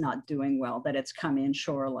animal that's not doing well, that it's come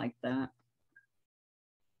inshore like that.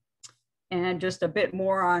 And just a bit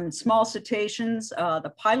more on small cetaceans,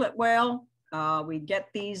 the pilot whale. We get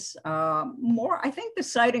these more, I think the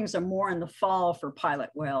sightings are more in the fall for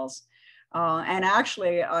pilot whales. And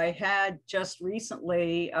actually, I had just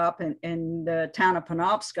recently up in the town of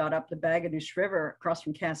Penobscot, up the Bagaduce River across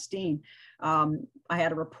from Castine, I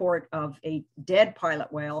had a report of a dead pilot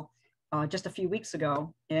whale just a few weeks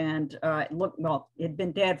ago. And it looked, well, it had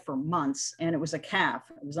been dead for months, and it was a calf.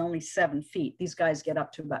 It was only 7 feet. These guys get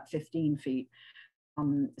up to about 15 feet.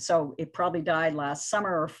 So it probably died last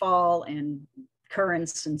summer or fall, and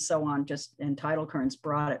currents and so on, and tidal currents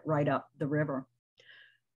brought it right up the river.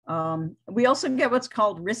 We also get what's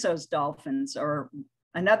called Risso's dolphins, or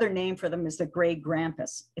another name for them is the gray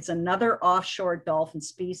grampus. It's another offshore dolphin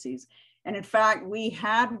species. And in fact, we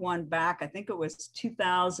had one back, I think it was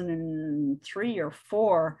 2003 or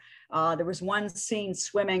 4. There was one seen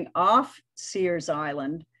swimming off Sears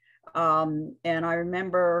Island. And I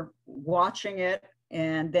remember watching it,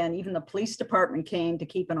 and then even the police department came to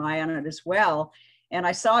keep an eye on it as well. And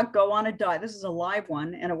I saw it go on a dive. This is a live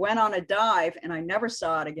one, and it went on a dive, and I never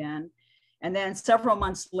saw it again. And then several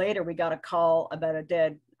months later, we got a call about a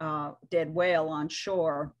dead whale on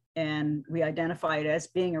shore, and we identified it as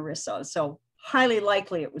being a Risso. So highly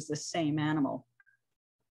likely it was the same animal.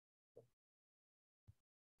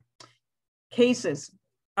 Cases.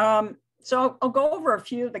 So I'll go over a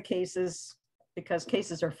few of the cases because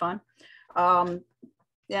cases are fun.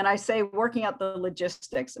 And I say working out the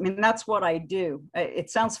logistics. I mean, that's what I do. It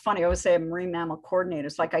sounds funny. I always say I'm a marine mammal coordinator.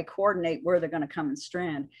 It's like I coordinate where they're going to come and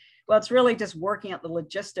strand. Well, it's really just working out the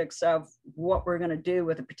logistics of what we're going to do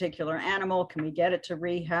with a particular animal. Can we get it to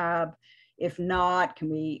rehab? If not, can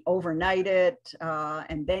we overnight it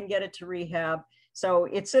and then get it to rehab? So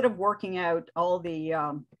it's sort of working out all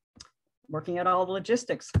the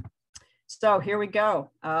logistics. So here we go.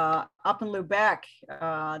 Up in Lubec,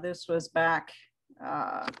 this was back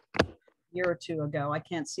a year or two ago. I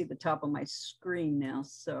can't see the top of my screen now,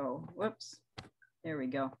 so whoops, there we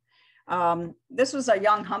go. This was a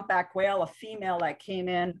young humpback whale, a female that came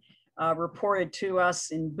in, reported to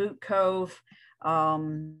us in Boot Cove.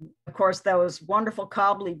 Of course, those wonderful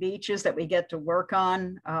cobbly beaches that we get to work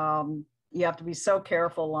on, you have to be so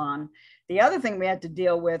careful on. The other thing we had to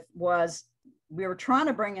deal with was we were trying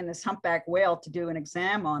to bring in this humpback whale to do an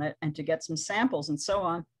exam on it and to get some samples and so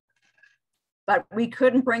on. But we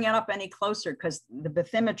couldn't bring it up any closer because the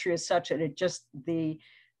bathymetry is such that it just, the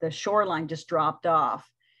shoreline just dropped off.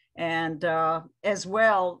 And as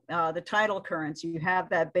well, the tidal currents, you have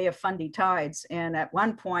that Bay of Fundy tides. And at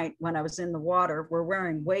one point when I was in the water, we're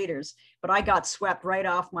wearing waders, but I got swept right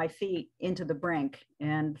off my feet into the brink.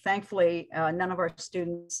 And thankfully, none of our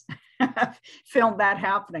students filmed that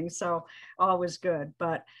happening. So all was good.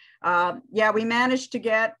 But yeah, we managed to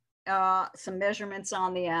get some measurements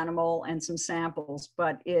on the animal and some samples,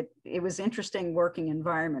 but it was interesting working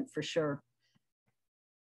environment for sure.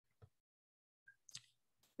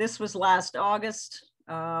 This was last August.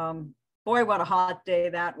 Boy, what a hot day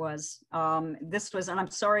that was. This was, and I'm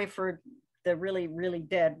sorry for the really, really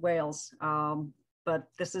dead whales, but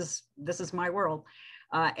this is my world.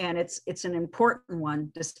 And it's an important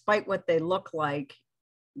one, despite what they look like,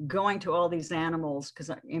 going to all these animals, because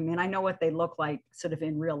I mean, I know what they look like sort of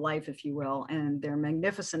in real life, if you will, and they're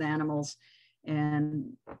magnificent animals.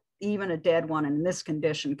 And even a dead one in this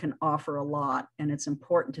condition can offer a lot, and it's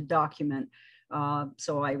important to document.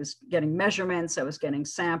 So I was getting measurements, I was getting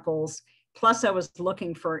samples, plus I was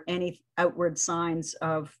looking for any outward signs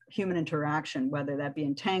of human interaction, whether that be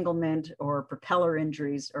entanglement or propeller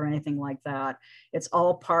injuries or anything like that. It's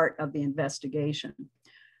all part of the investigation.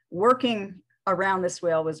 Working around this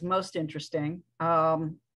whale was most interesting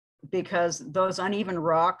because those uneven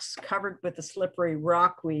rocks covered with the slippery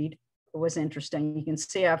rockweed was interesting. You can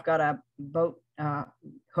see I've got a boat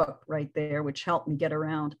hook right there, which helped me get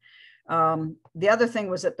around. The other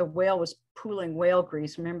thing was that the whale was pooling whale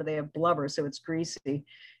grease. Remember, they have blubber, so it's greasy.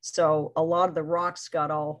 So a lot of the rocks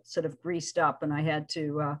got all sort of greased up, and I had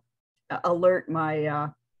to alert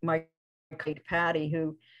my my colleague Patty,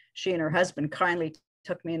 who she and her husband kindly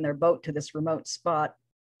took me in their boat to this remote spot.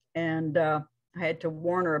 And I had to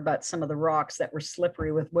warn her about some of the rocks that were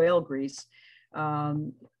slippery with whale grease.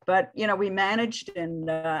 But, you know, we managed and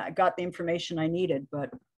got the information I needed, but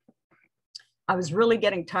I was really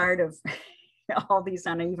getting tired of all these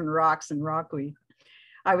uneven rocks and rockweed.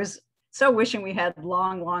 I was so wishing we had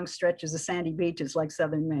long, long stretches of sandy beaches like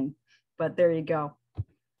Southern Maine, but there you go.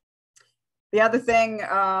 The other thing,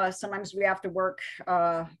 sometimes we have to work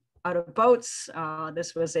out of boats.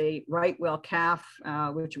 This was a right whale calf,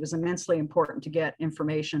 which was immensely important to get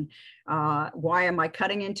information. Why am I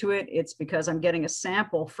cutting into it? It's because I'm getting a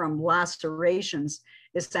sample from lacerations.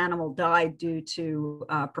 This animal died due to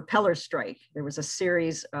propeller strike. There was a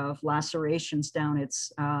series of lacerations down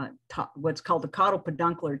its what's called the caudal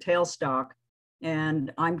peduncular tailstock.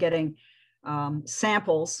 And I'm getting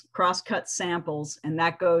samples, cross-cut samples, and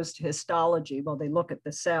that goes to histology. Well, they look at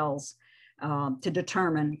the cells to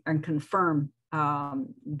determine and confirm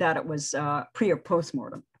that it was pre or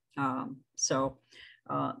post-mortem. So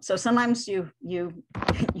sometimes you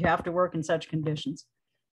have to work in such conditions.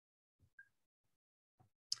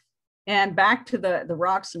 And back to the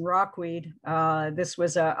rocks and rockweed. This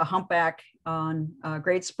was a humpback on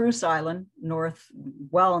Great Spruce Island,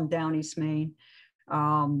 well and down East Maine.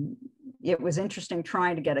 It was interesting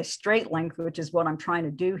trying to get a straight length, which is what I'm trying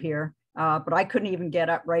to do here. But I couldn't even get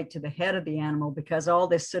up right to the head of the animal because all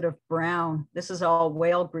this sort of brown, this is all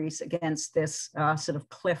whale grease against this sort of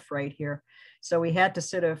cliff right here. So we had to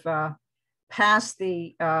sort of pass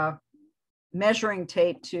the measuring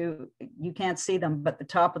tape to, you can't see them, but the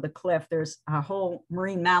top of the cliff. There's a whole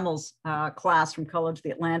marine mammals class from College of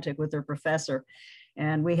the Atlantic with their professor.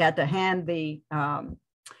 And we had to hand the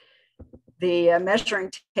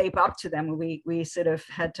measuring tape up to them. We sort of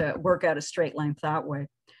had to work out a straight length that way.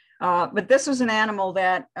 But this was an animal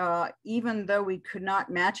that, even though we could not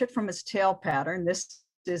match it from its tail pattern, this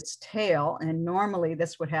is tail, and normally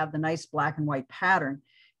this would have the nice black and white pattern,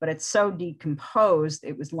 but it's so decomposed,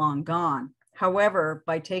 it was long gone. However,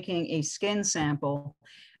 by taking a skin sample,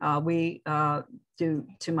 to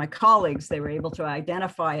my colleagues, they were able to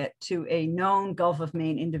identify it to a known Gulf of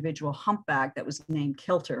Maine individual humpback that was named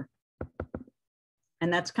Kilter.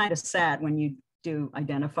 And that's kind of sad when you do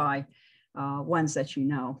identify ones that you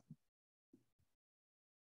know.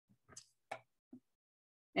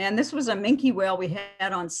 And this was a minke whale we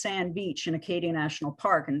had on Sand Beach in Acadia National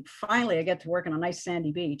Park. And finally, I get to work on a nice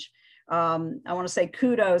sandy beach. I want to say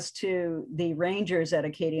kudos to the rangers at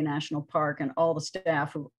Acadia National Park and all the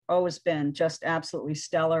staff who've always been just absolutely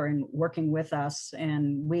stellar in working with us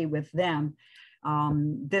and we with them.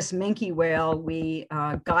 This minke whale, we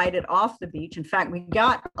guided off the beach. In fact, we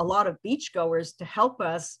got a lot of beachgoers to help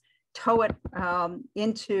us tow it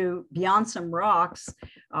into beyond some rocks.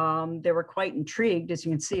 They were quite intrigued, as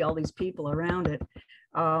you can see, all these people around it.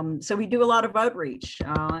 So we do a lot of outreach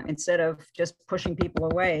instead of just pushing people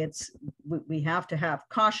away. We have to have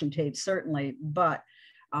caution tape, certainly, but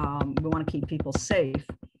we want to keep people safe.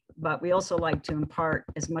 But we also like to impart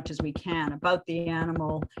as much as we can about the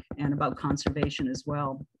animal and about conservation as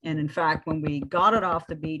well. And in fact, when we got it off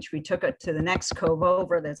the beach, we took it to the next cove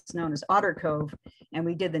over that's known as Otter Cove, and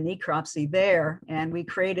we did the necropsy there, and we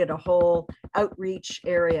created a whole outreach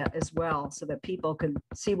area as well so that people could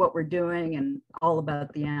see what we're doing and all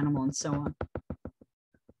about the animal and so on.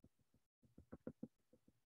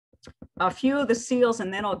 A few of the seals,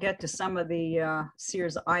 and then I'll get to some of the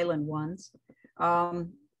Sears Island ones.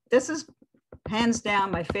 This is hands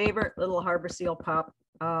down my favorite little harbor seal pup.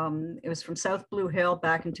 It was from South Blue Hill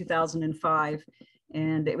back in 2005.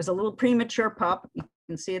 And it was a little premature pup. You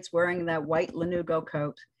can see it's wearing that white lanugo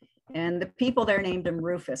coat. And the people there named him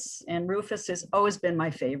Rufus. And Rufus has always been my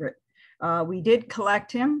favorite. We did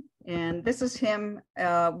collect him. And this is him.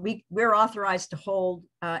 We're authorized to hold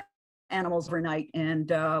animals overnight,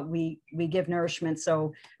 and we give nourishment.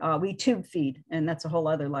 So we tube feed, and that's a whole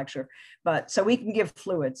other lecture. But so we can give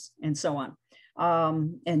fluids and so on,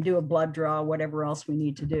 and do a blood draw, whatever else we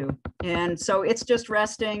need to do. And so it's just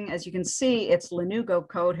resting. As you can see, its lanugo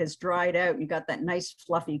coat has dried out. You got that nice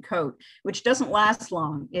fluffy coat, which doesn't last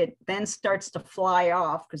long. It then starts to fly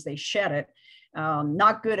off because they shed it.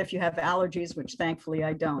 Not good if you have allergies, which thankfully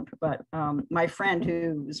I don't, but my friend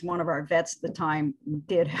who was one of our vets at the time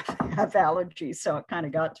did have allergies, so it kind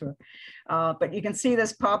of got to her. But you can see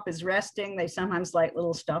this pup is resting. They sometimes like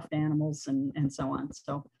little stuffed animals and so on.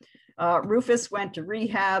 So Rufus went to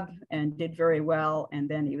rehab and did very well, and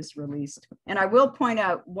then he was released. And I will point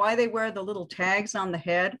out why they wear the little tags on the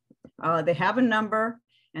head. They have a number.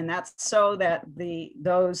 And that's so that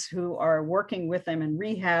those who are working with them in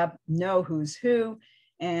rehab know who's who.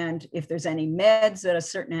 And if there's any meds that a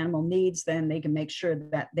certain animal needs, then they can make sure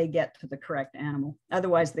that they get to the correct animal.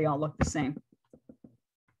 Otherwise, they all look the same.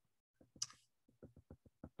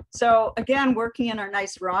 So again, working in our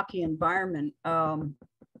nice rocky environment, I'm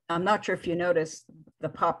not sure if you noticed the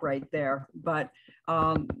pop right there, but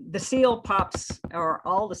the seal pops, or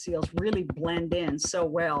all the seals, really blend in so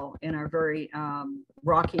well in our very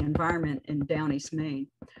rocky environment in down East Maine.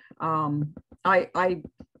 I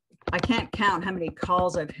can't count how many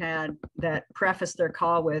calls I've had that preface their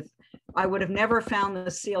call with, I would have never found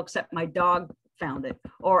the seal except my dog found it,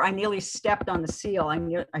 or I nearly stepped on the seal.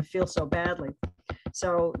 I feel so badly.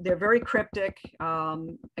 So they're very cryptic.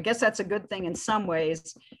 I guess that's a good thing in some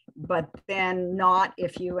ways, but then not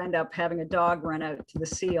if you end up having a dog run out to the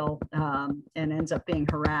seal and ends up being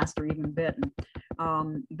harassed or even bitten.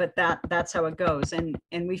 But that's how it goes. And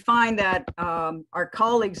we find that our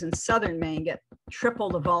colleagues in Southern Maine get triple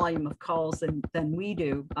the volume of calls than we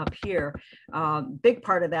do up here. Big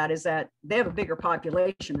part of that is that they have a bigger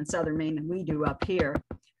population in Southern Maine than we do up here.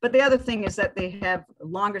 But the other thing is that they have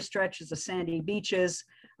longer stretches of sandy beaches.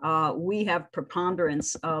 We have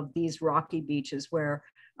preponderance of these rocky beaches where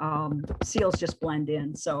seals just blend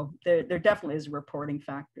in. So there definitely is a reporting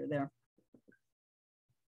factor there.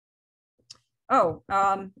 Oh,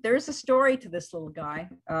 there's a story to this little guy.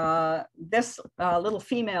 This little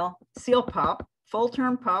female seal pup,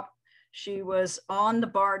 full-term pup, she was on the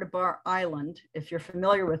Bar to Bar Island. If you're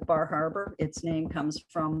familiar with Bar Harbor, its name comes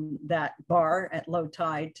from that bar at low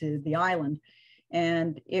tide to the island.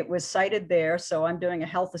 And it was sighted there. So I'm doing a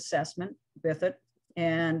health assessment with it.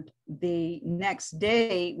 And the next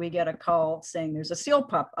day we get a call saying there's a seal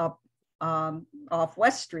pup up off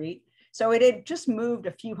West Street. So it had just moved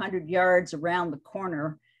a few hundred yards around the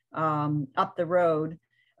corner up the road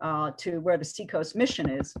to where the Seacoast Mission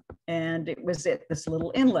is. And it was at this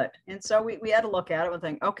little inlet. And so we had to look at it and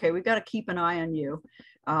think, okay, we've got to keep an eye on you.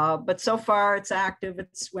 But so far it's active,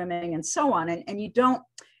 it's swimming and so on. And you don't,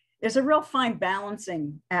 there's a real fine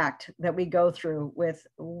balancing act that we go through with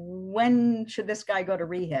when should this guy go to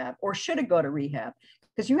rehab, or should it go to rehab?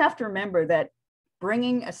 Because you have to remember that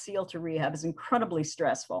bringing a seal to rehab is incredibly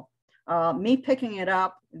stressful. Me picking it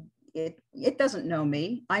up, it doesn't know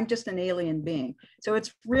me. I'm just an alien being. So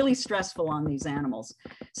it's really stressful on these animals.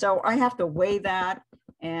 So I have to weigh that,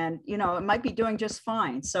 and you know, it might be doing just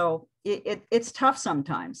fine. So it's tough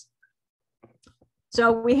sometimes. So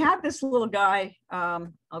we had this little guy,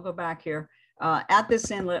 I'll go back here, at this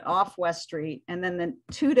inlet off West Street. And then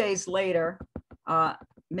 2 days later,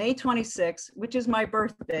 May 26th, which is my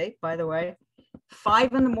birthday, by the way,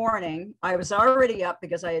 5 in the morning, I was already up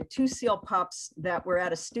because I had 2 seal pups that were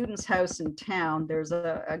at a student's house in town. There's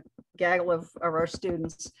a gaggle of our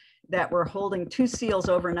students that were holding 2 seals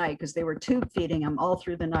overnight because they were tube feeding them all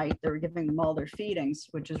through the night. They were giving them all their feedings,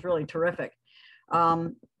 which is really terrific.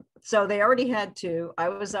 So they already had 2. I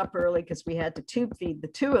was up early because we had to tube feed the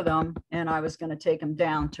 2 of them, and I was going to take them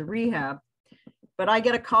down to rehab. But I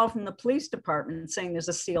get a call from the police department saying there's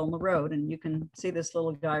a seal in the road. And you can see this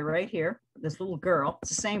little guy right here, this little girl,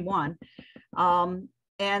 it's the same one.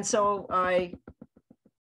 And so I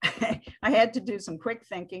had to do some quick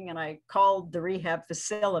thinking, and I called the rehab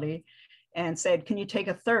facility and said, can you take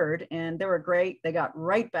a 3rd? And they were great. They got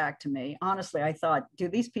right back to me. Honestly, I thought, do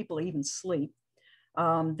these people even sleep?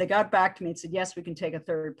 They got back to me and said, yes, we can take a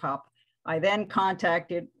 3rd pup. I then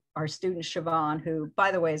contacted our student Siobhan, who,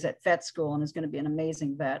 by the way, is at vet school and is going to be an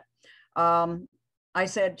amazing vet. I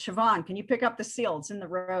said, Siobhan, can you pick up the seal? It's in the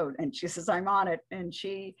road. And she says, I'm on it. And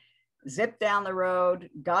she zipped down the road,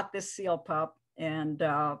 got this seal pup, and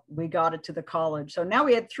we got it to the college. So now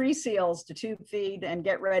we had 3 seals to tube feed and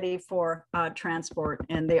get ready for transport.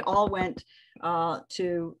 And they all went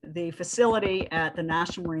to the facility at the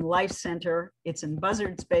National Marine Life Center. It's in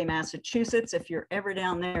Buzzards Bay, Massachusetts. If you're ever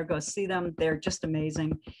down there, go see them. They're just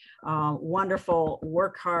amazing, wonderful,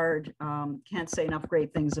 work hard. Can't say enough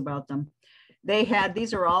great things about them. They had,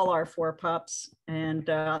 these are all our 4 pups. And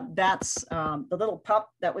that's the little pup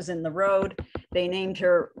that was in the road. They named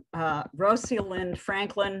her Rosalind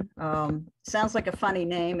Franklin. Sounds like a funny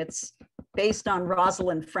name. It's based on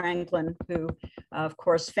Rosalind Franklin, who, of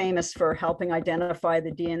course, famous for helping identify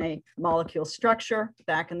the DNA molecule structure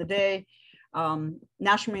back in the day.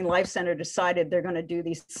 National Marine Life Center decided they're going to do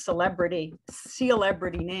these celebrity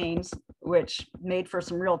names, which made for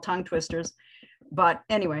some real tongue twisters. But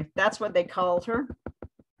anyway, that's what they called her.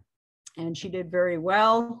 And she did very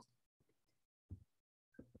well.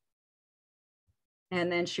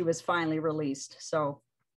 And then she was finally released. So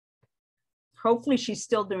hopefully she's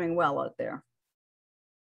still doing well out there.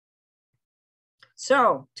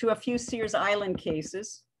 So to a few Sears Island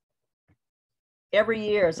cases. Every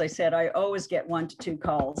year, as I said, I always get 1 to 2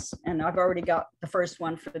 calls. And I've already got the first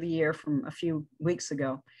one for the year from a few weeks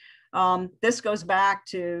ago. This goes back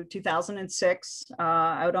to 2006,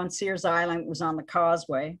 out on Sears Island. It was on the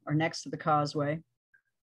causeway or next to the causeway.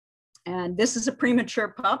 And this is a premature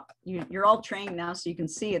pup. You're all trained now, so you can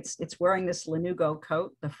see it's wearing this lanugo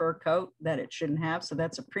coat, the fur coat that it shouldn't have. So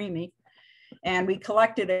that's a preemie. And we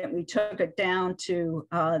collected it and we took it down to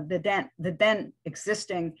the then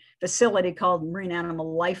existing facility called Marine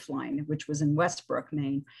Animal Lifeline, which was in Westbrook,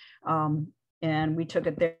 Maine. And we took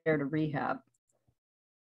it there to rehab.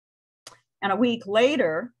 And a week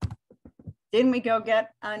later, then we go get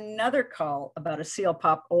another call about a seal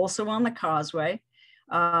pup also on the causeway.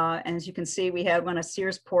 And as you can see, we had one of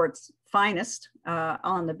Searsport's finest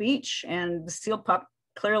on the beach, and the seal pup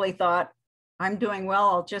clearly thought, I'm doing well,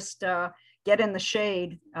 I'll just get in the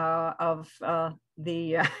shade of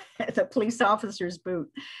the police officer's boot.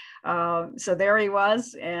 So there he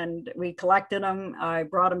was, and we collected him. I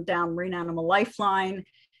brought him down Marine Animal Lifeline,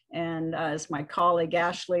 and as my colleague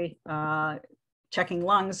Ashley, checking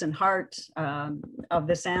lungs and heart of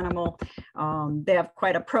this animal. They have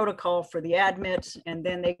quite a protocol for the admit, and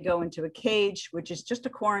then they go into a cage, which is just a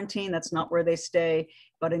quarantine. That's not where they stay,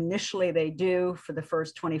 but initially they do for the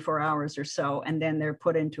first 24 hours or so, and then they're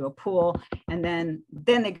put into a pool, and then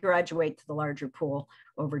they graduate to the larger pool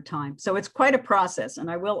over time. So it's quite a process,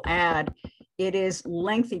 and I will add, it is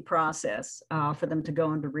lengthy process for them to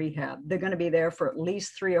go into rehab. They're going to be there for at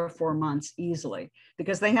least 3 or 4 months easily,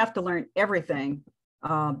 because they have to learn everything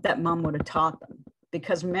that mom would have taught them.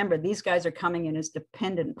 Because remember, these guys are coming in as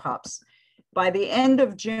dependent pups. By the end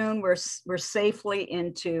of June, we're safely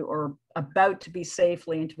into, or about to be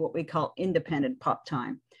safely into, what we call independent pup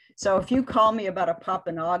time. So if you call me about a pup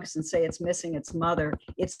in August and say it's missing its mother,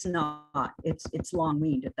 it's not. It's long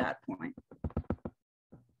weaned at that point.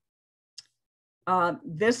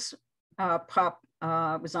 This pup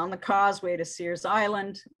was on the causeway to Sears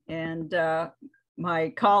Island, and my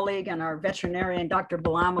colleague and our veterinarian, Dr.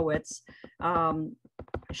 Blamowitz,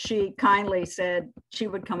 she kindly said she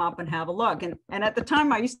would come up and have a look. And at the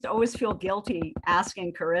time, I used to always feel guilty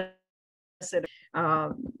asking Carissa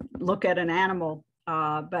to look at an animal,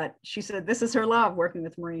 but she said this is her love, working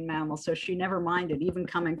with marine mammals, so she never minded, even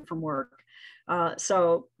coming from work.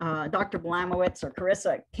 So Dr. Blamowitz or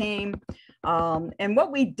Carissa came, and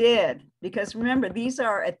what we did, because remember, these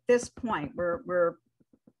are at this point, we're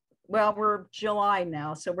July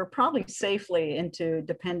now, so we're probably safely into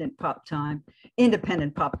independent pup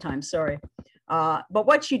time, sorry. But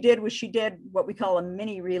what she did was she did what we call a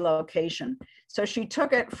mini relocation. So she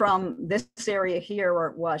took it from this area here where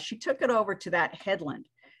it was, she took it over to that headland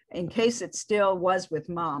in case it still was with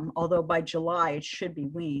mom, although by July it should be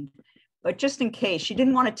weaned. But just in case, she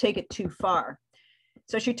didn't want to take it too far.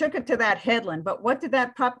 So she took it to that headland, but what did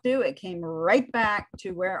that pup do? It came right back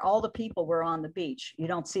to where all the people were on the beach. You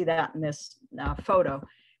don't see that in this photo,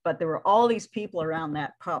 but there were all these people around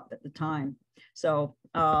that pup at the time. So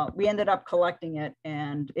we ended up collecting it,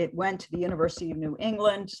 and it went to the University of New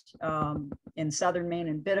England in Southern Maine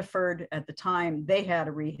in Biddeford. At the time, they had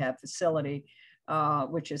a rehab facility,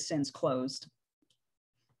 which has since closed.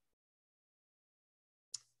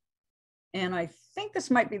 And I think this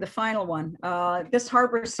might be the final one. This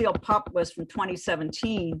harbor seal pup was from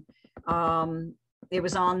 2017. It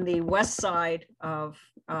was on the west side of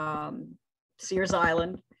Sears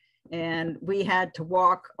Island, and we had to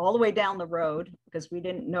walk all the way down the road because we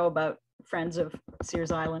didn't know about Friends of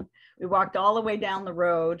Sears Island. We walked all the way down the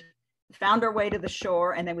road, found our way to the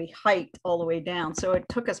shore, and then we hiked all the way down. So it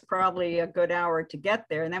took us probably a good hour to get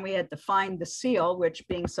there. And then we had to find the seal, which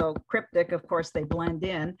being so cryptic, of course, they blend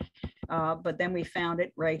in. But then we found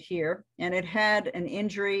it right here, and it had an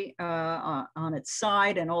injury on its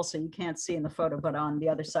side, and also you can't see in the photo, but on the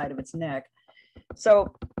other side of its neck.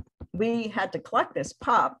 So we had to collect this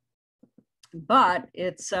pup, but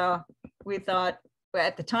it's, we thought,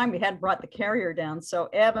 at the time we hadn't brought the carrier down. So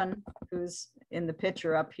Evan, who's in the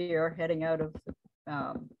picture up here, heading out of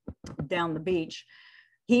down the beach,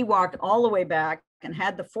 he walked all the way back and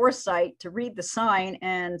had the foresight to read the sign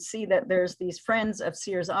and see that there's these Friends of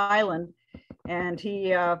Sears Island. And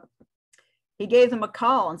he gave them a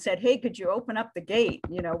call and said, hey, could you open up the gate?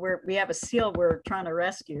 You know, we have a seal we're trying to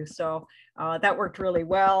rescue. So that worked really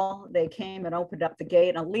well. They came and opened up the gate.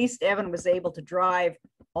 And at least Evan was able to drive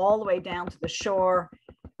all the way down to the shore.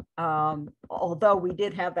 Although we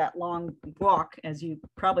did have that long walk, as you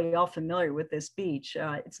probably all familiar with this beach,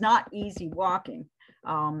 it's not easy walking.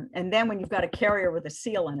 And then when you've got a carrier with a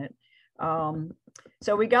seal in it.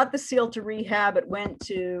 So we got the seal to rehab. It went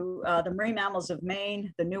to the Marine Mammals of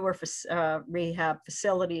Maine, the newer rehab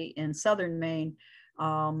facility in Southern Maine.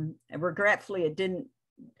 And regretfully, it didn't,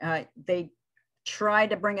 they tried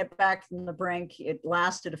to bring it back from the brink. It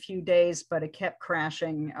lasted a few days, but it kept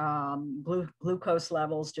crashing. Glucose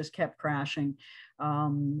levels just kept crashing,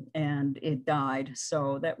 and it died.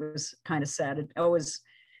 So that was kind of sad.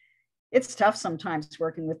 It's tough sometimes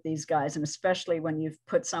working with these guys, and especially when you've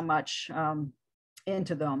put so much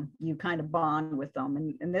into them, you kind of bond with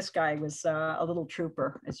them. And this guy was a little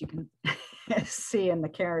trooper, as you can see in the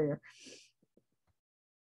carrier.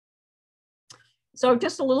 So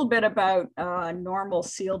just a little bit about normal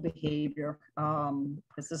seal behavior,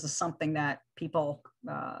 because this is something that people,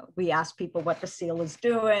 we ask people what the seal is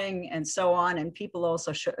doing and so on, and people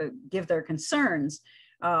also give their concerns.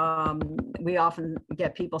 We often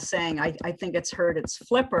get people saying, I think it's hurt its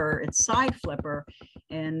flipper, its side flipper,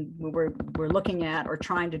 and we're looking at or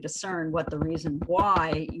trying to discern what the reason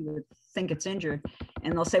why you would think it's injured.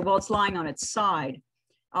 And they'll say, well, it's lying on its side.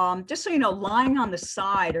 Just so you know, lying on the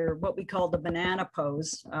side, or what we call the banana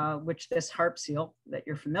pose, which this harp seal that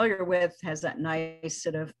you're familiar with has that nice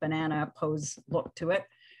sort of banana pose look to it.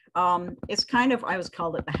 It's kind of, I always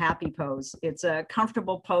called it the happy pose. It's a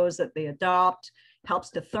comfortable pose that they adopt,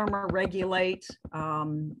 helps to thermoregulate.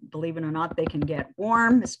 Believe it or not, they can get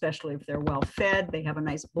warm, especially if they're well fed. They have a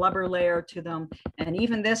nice blubber layer to them. And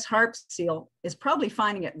even this harp seal is probably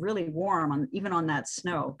finding it really warm even on that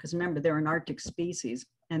snow, because remember, they're an Arctic species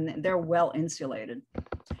and they're well insulated.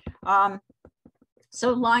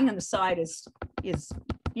 So lying on the side is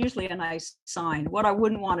usually a nice sign. What I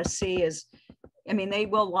wouldn't want to see is, I mean, they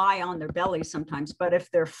will lie on their belly sometimes, but if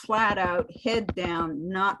they're flat out, head down,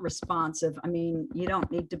 not responsive, I mean, you don't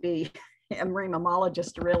need to be a marine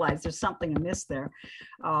mammologist to realize there's something amiss there.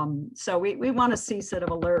 So we want to see sort of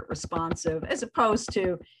alert, responsive, as opposed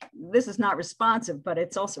to, this is not responsive, but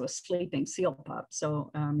it's also a sleeping seal pup.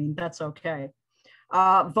 So, I mean, that's okay.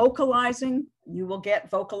 Vocalizing, you will get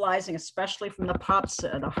vocalizing, especially from the pups,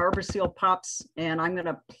 the harbor seal pups. And I'm going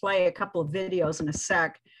to play a couple of videos in a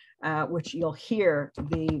sec, which you'll hear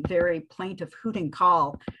the very plaintive hooting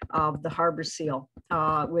call of the harbor seal,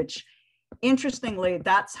 which interestingly,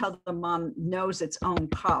 that's how the mom knows its own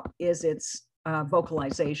pup, is its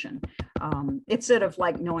vocalization. It's sort of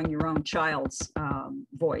like knowing your own child's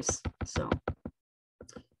voice. So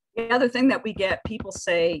the other thing that we get, people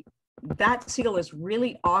say, that seal is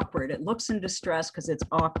really awkward. It looks in distress because it's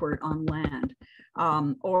awkward on land.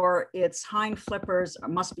 Or its hind flippers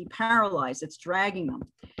must be paralyzed. It's dragging them.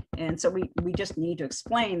 And so we just need to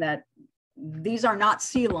explain that these are not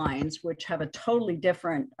sea lions, which have a totally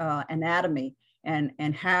different anatomy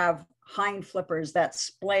and have hind flippers that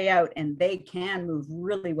splay out, and they can move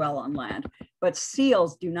really well on land, but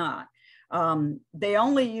seals do not. They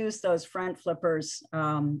only use those front flippers,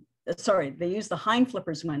 they use the hind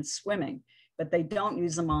flippers when swimming, but they don't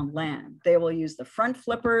use them on land. They will use the front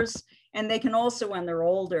flippers, and they can also, when they're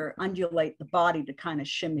older, undulate the body to kind of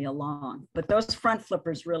shimmy along. But those front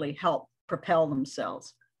flippers really help propel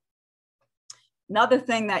themselves. Another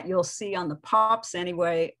thing that you'll see on the pups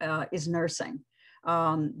anyway is nursing.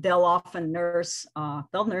 They'll often nurse,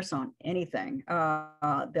 they'll nurse on anything.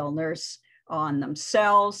 They'll nurse on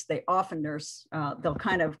themselves. They often nurse, they'll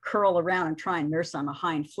kind of curl around and try and nurse on a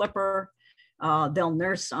hind flipper. They'll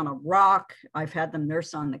nurse on a rock. I've had them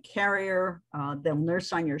nurse on the carrier. They'll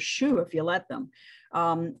nurse on your shoe if you let them.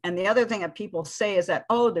 And the other thing that people say is that,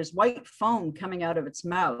 oh, there's white foam coming out of its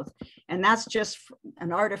mouth. And that's just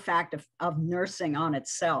an artifact of nursing on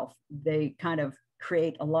itself. They kind of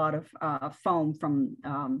create a lot of foam from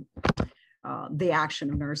the action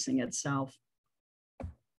of nursing itself.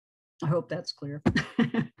 I hope that's clear.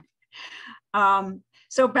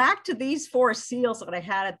 So back to these 4 seals that I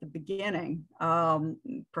had at the beginning.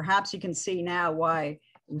 Perhaps you can see now why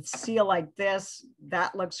a seal like this,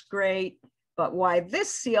 that looks great, but why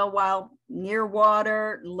this seal, while near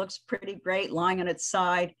water, looks pretty great lying on its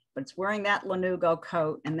side, but it's wearing that lanugo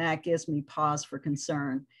coat, and that gives me pause for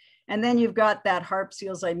concern. And then you've got that harp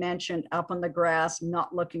seals I mentioned up on the grass,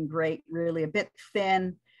 not looking great, really a bit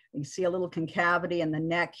thin. You see a little concavity in the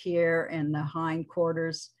neck here and the hind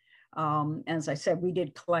quarters. As I said, we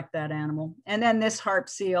did collect that animal. And then this harp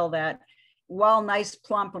seal that, while nice,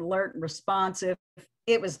 plump, alert, and responsive,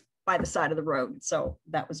 it was by the side of the road. So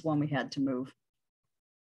that was one we had to move.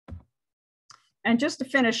 And just to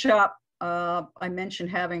finish up, I mentioned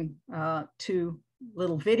having 2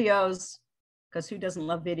 little videos, because who doesn't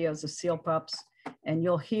love videos of seal pups? And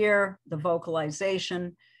you'll hear the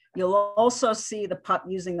vocalization. You'll also see the pup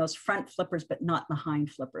using those front flippers, but not the hind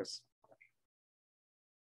flippers.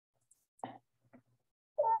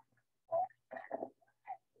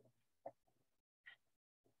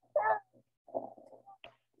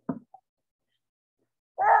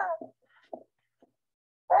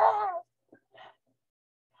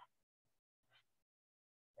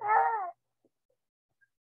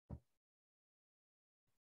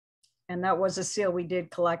 And that was a seal we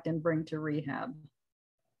did collect and bring to rehab.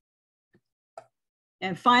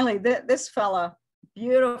 And finally, this fella,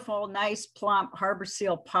 beautiful, nice, plump harbor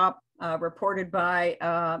seal pup, reported by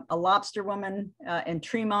a lobster woman in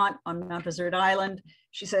Tremont on Mount Desert Island.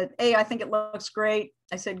 She said, hey, I think it looks great.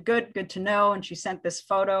 I said, good to know. And she sent this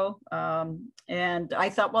photo. And I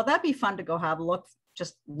thought, well, that'd be fun to go have a look,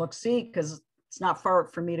 just see, because it's not far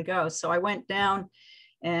for me to go. So I went down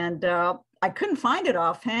and I couldn't find it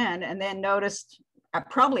offhand, and then noticed, I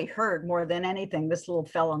probably heard more than anything, this little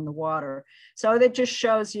fell in the water. So that just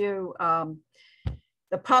shows you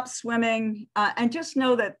the pup swimming, and just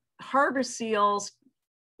know that harbor seals,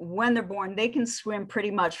 when they're born, they can swim pretty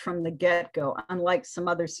much from the get-go, unlike some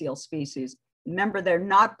other seal species. Remember, they're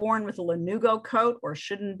not born with a lanugo coat, or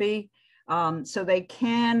shouldn't be, so they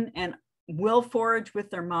can and will forage with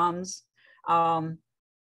their moms,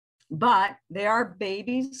 but they are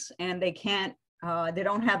babies, and they can't, they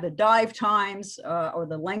don't have the dive times or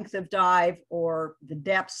the length of dive or the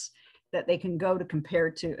depths that they can go to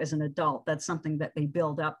compared to as an adult. That's something that they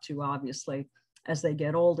build up to, obviously, as they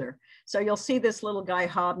get older. So you'll see this little guy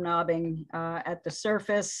hobnobbing at the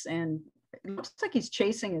surface, and it looks like he's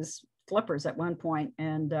chasing his flippers at one point.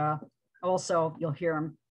 And also you'll hear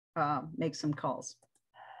him make some calls.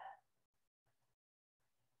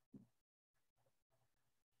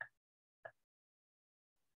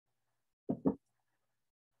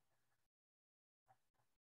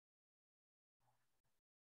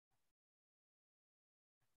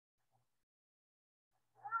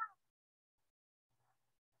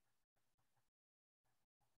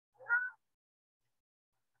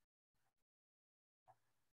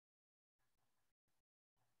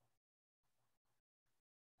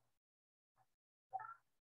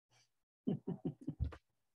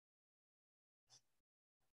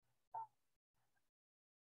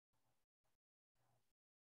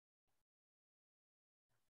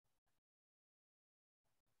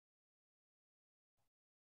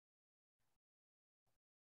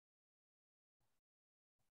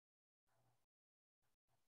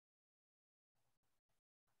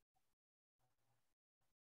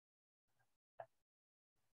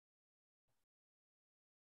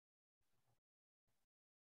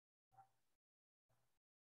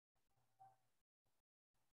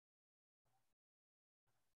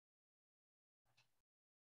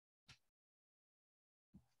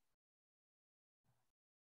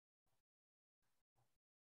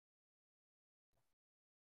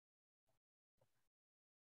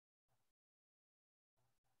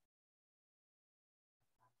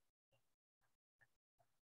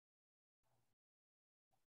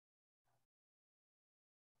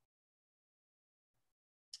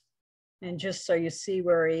 And just so you see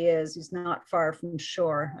where he is, he's not far from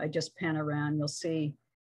shore. I just pan around, you'll see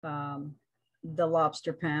the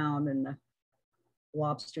lobster pound and the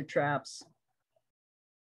lobster traps.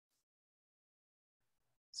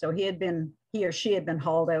 So he or she had been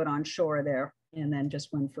hauled out on shore there, and then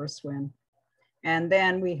just went for a swim. And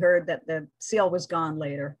then we heard that the seal was gone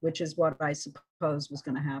later, which is what I suppose was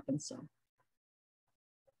going to happen. So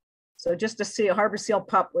just to see a harbor seal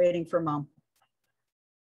pup waiting for mom.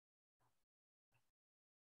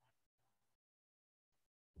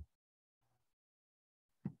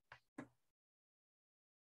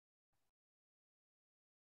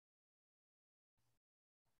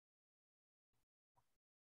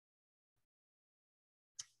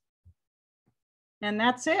 And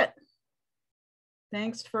that's it.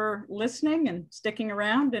 Thanks for listening and sticking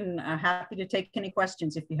around, and happy to take any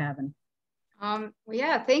questions if you have any. Well,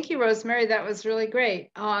 yeah, thank you, Rosemary. That was really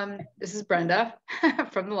great. This is Brenda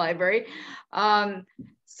from the library.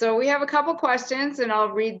 So we have a couple questions, and I'll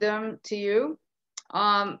read them to you.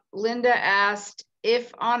 Linda asked,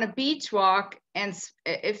 if on a beach walk, and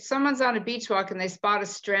if someone's on a beach walk and they spot a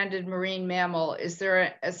stranded marine mammal, is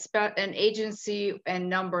there an agency and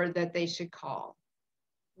number that they should call?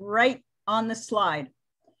 Right on the slide.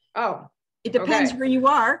 Oh, it depends where you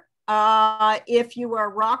are. If you are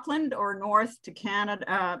Rockland or north to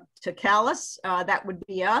Canada, to Calais, that would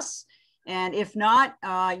be us. And if not,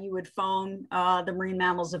 you would phone the Marine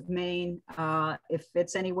Mammals of Maine if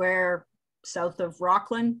it's anywhere south of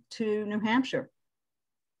Rockland to New Hampshire.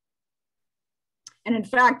 And in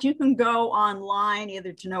fact, you can go online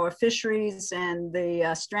either to NOAA Fisheries and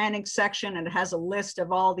the stranding section, and it has a list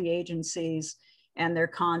of all the agencies and their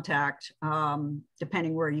contact,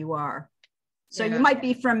 depending where you are. So you might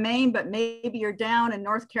be from Maine, but maybe you're down in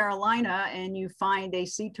North Carolina and you find a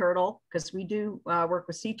sea turtle, because we do work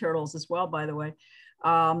with sea turtles as well, by the way.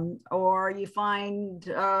 Or you find,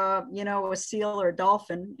 you know, a seal or a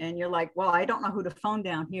dolphin, and you're like, well, I don't know who to phone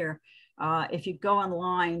down here. If you go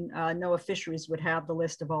online, NOAA Fisheries would have the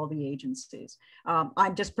list of all the agencies.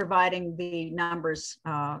 I'm just providing the numbers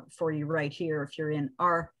for you right here if you're in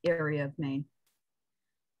our area of Maine.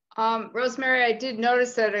 Rosemary, I did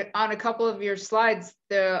notice that on a couple of your slides,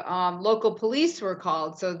 the local police were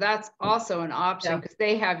called. So that's also an option because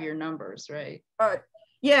they have your numbers, right?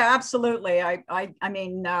 Yeah, absolutely. I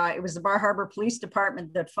mean, it was the Bar Harbor Police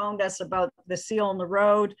Department that phoned us about the seal in the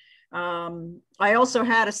road. I also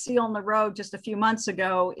had a seal in the road just a few months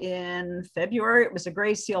ago in February. It was a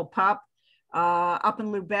gray seal pup up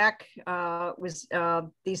in Lubec.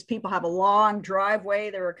 These people have a long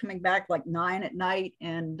driveway. They were coming back like 9 at night,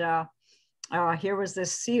 and here was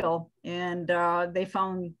this seal, and they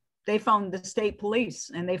phoned the state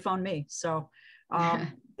police, and they phoned me. So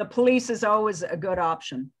the police is always a good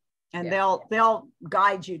option, and they'll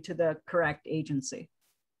guide you to the correct agency.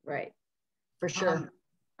 Right. For sure.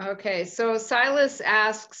 Okay, so Silas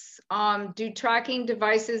asks, do tracking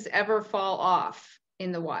devices ever fall off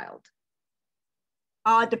in the wild?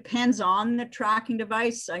 Depends on the tracking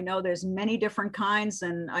device. I know there's many different kinds,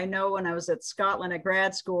 and I know when I was at Scotland at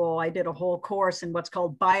grad school, I did a whole course in what's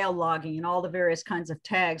called biologging and all the various kinds of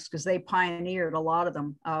tags, because they pioneered a lot of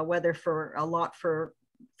them, whether for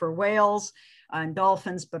whales and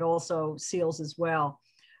dolphins, but also seals as well.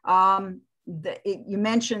 You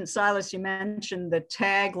mentioned, Silas, you mentioned the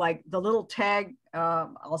tag, like the little tag,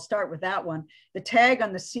 I'll start with that one. The tag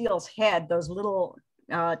on the seal's head, those little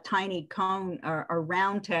tiny cone or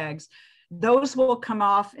round tags, those will come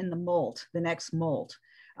off in the molt, the next molt.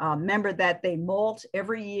 Remember that they molt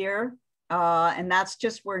every year, and that's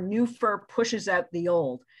just where new fur pushes out the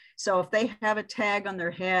old. So if they have a tag on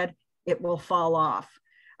their head, it will fall off.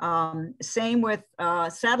 Same with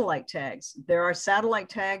satellite tags. There are satellite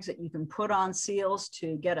tags that you can put on seals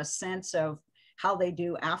to get a sense of how they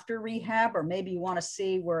do after rehab, or maybe you want to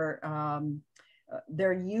see where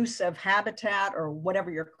their use of habitat or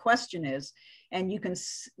whatever your question is. And you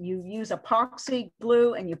use epoxy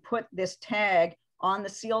glue and you put this tag on the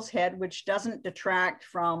seal's head, which doesn't detract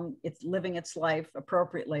from its living its life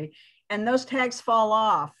appropriately. And those tags fall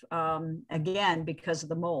off again because of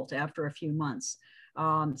the molt after a few months.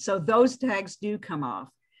 So those tags do come off.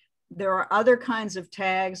 There are other kinds of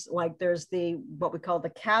tags, like there's what we call the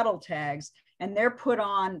cattle tags, and they're put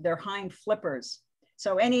on their hind flippers.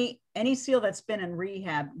 So any seal that's been in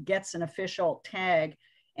rehab gets an official tag,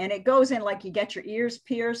 and it goes in like you get your ears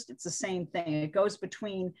pierced. It's the same thing. It goes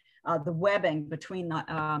between the webbing between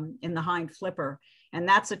the in the hind flipper, and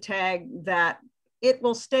that's a tag that it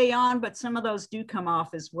will stay on, but some of those do come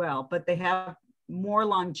off as well, but they have more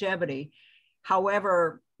longevity.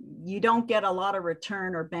 However, you don't get a lot of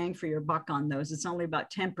return or bang for your buck on those. It's only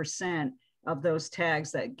about 10% of those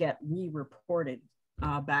tags that get re-reported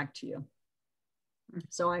back to you.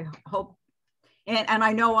 So I hope, and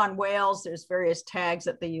I know on whales, there's various tags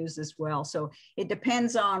that they use as well. So it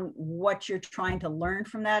depends on what you're trying to learn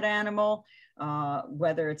from that animal,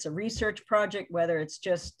 whether it's a research project, whether it's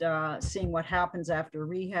just seeing what happens after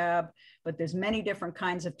rehab. But there's many different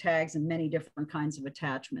kinds of tags and many different kinds of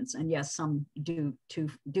attachments. And yes, some do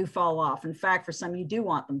fall off. In fact, for some, you do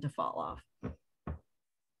want them to fall off.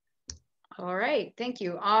 All right, thank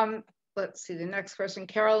you. Let's see, the next question.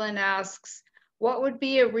 Carolyn asks, what would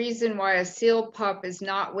be a reason why a seal pup is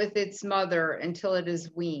not with its mother until it is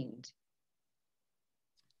weaned?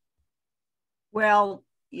 Well,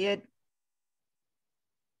 it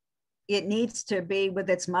needs to be with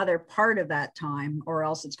its mother part of that time, or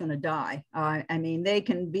else it's going to die. I mean, they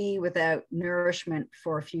can be without nourishment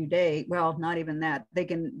for a few days. Well, not even that.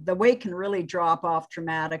 The weight can really drop off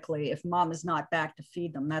dramatically if mom is not back to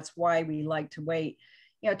feed them. That's why we like to wait,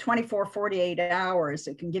 24, 48 hours.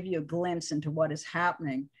 It can give you a glimpse into what is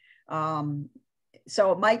happening.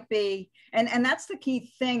 So it might be, and that's the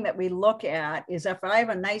key thing that we look at, is if I have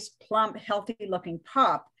a nice, plump, healthy looking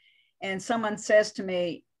pup, and someone says to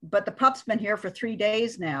me, but the pup's been here for 3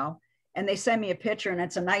 days now, and they send me a picture and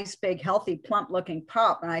it's a nice, big, healthy, plump looking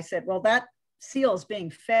pup. And I said, well, that seal is being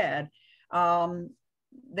fed.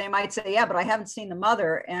 They might say, yeah, but I haven't seen the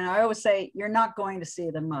mother. And I always say, you're not going to see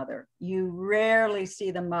the mother. You rarely see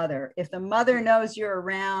the mother. If the mother knows you're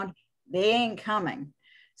around, they ain't coming.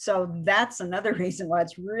 So that's another reason why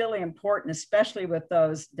it's really important, especially with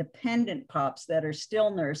those dependent pups that are still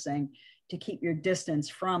nursing, to keep your distance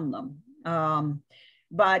from them.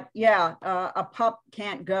 But yeah, a pup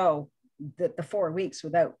can't go the 4 weeks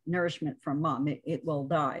without nourishment from mom. It will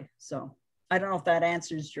die. So I don't know if that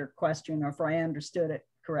answers your question or if I understood it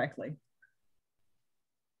correctly.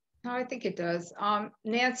 No, I think it does.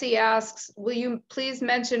 Nancy asks, will you please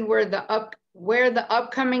mention where the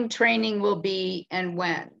upcoming training will be and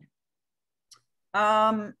when?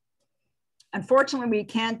 Unfortunately, we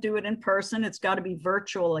can't do it in person. It's got to be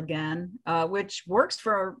virtual again, which works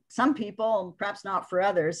for some people, perhaps not for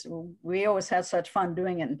others. We always had such fun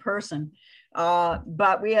doing it in person.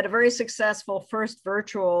 But we had a very successful first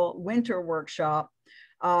virtual winter workshop.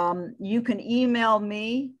 You can email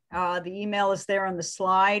me. The email is there on the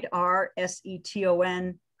slide,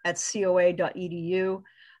 rseton@coa.edu.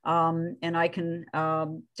 And I can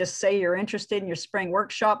just say you're interested in your spring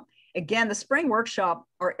workshop. Again, the spring workshop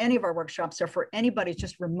or any of our workshops are for anybody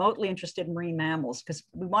just remotely interested in marine mammals, because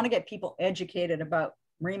we want to get people educated about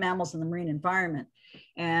marine mammals and the marine environment.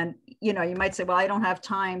 And, you know, you might say, well, I don't have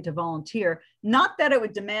time to volunteer. Not that it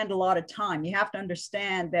would demand a lot of time. You have to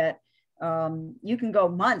understand that you can go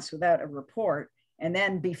months without a report and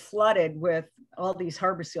then be flooded with all these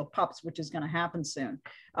harbor seal pups, which is going to happen soon.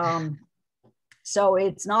 So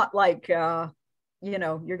it's not like, you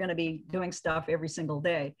know, you're going to be doing stuff every single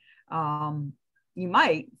day. You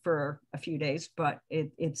might for a few days, but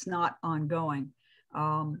it's not ongoing.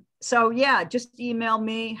 So yeah, just email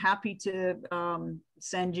me. Happy to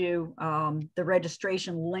send you the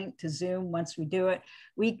registration link to Zoom once we do it.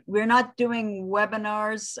 We're not doing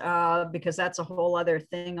webinars because that's a whole other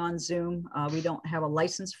thing on Zoom. We don't have a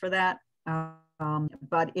license for that,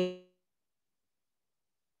 but it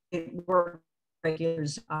works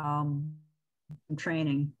regulars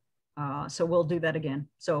training. So we'll do that again.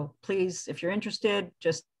 So please, if you're interested,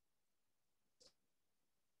 just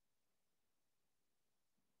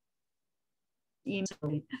email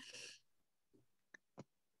me.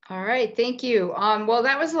 All right, thank you. Well,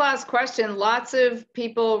 that was the last question. Lots of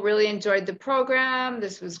people really enjoyed the program.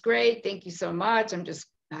 This was great. Thank you so much. I'm just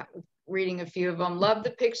reading a few of them. Love the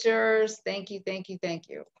pictures. Thank you, thank you, thank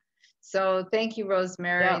you. So thank you,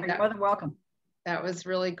 Rosemary. Yeah, you're more than welcome. That was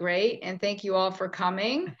really great. And thank you all for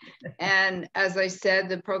coming. And as I said,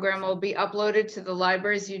 the program will be uploaded to the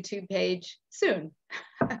library's YouTube page soon.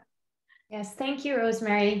 Yes, thank you,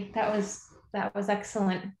 Rosemary. That was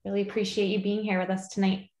excellent. Really appreciate you being here with us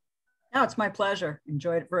tonight. No, it's my pleasure.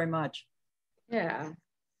 Enjoyed it very much. Yeah.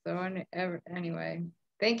 So anyway,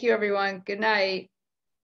 thank you, everyone. Good night.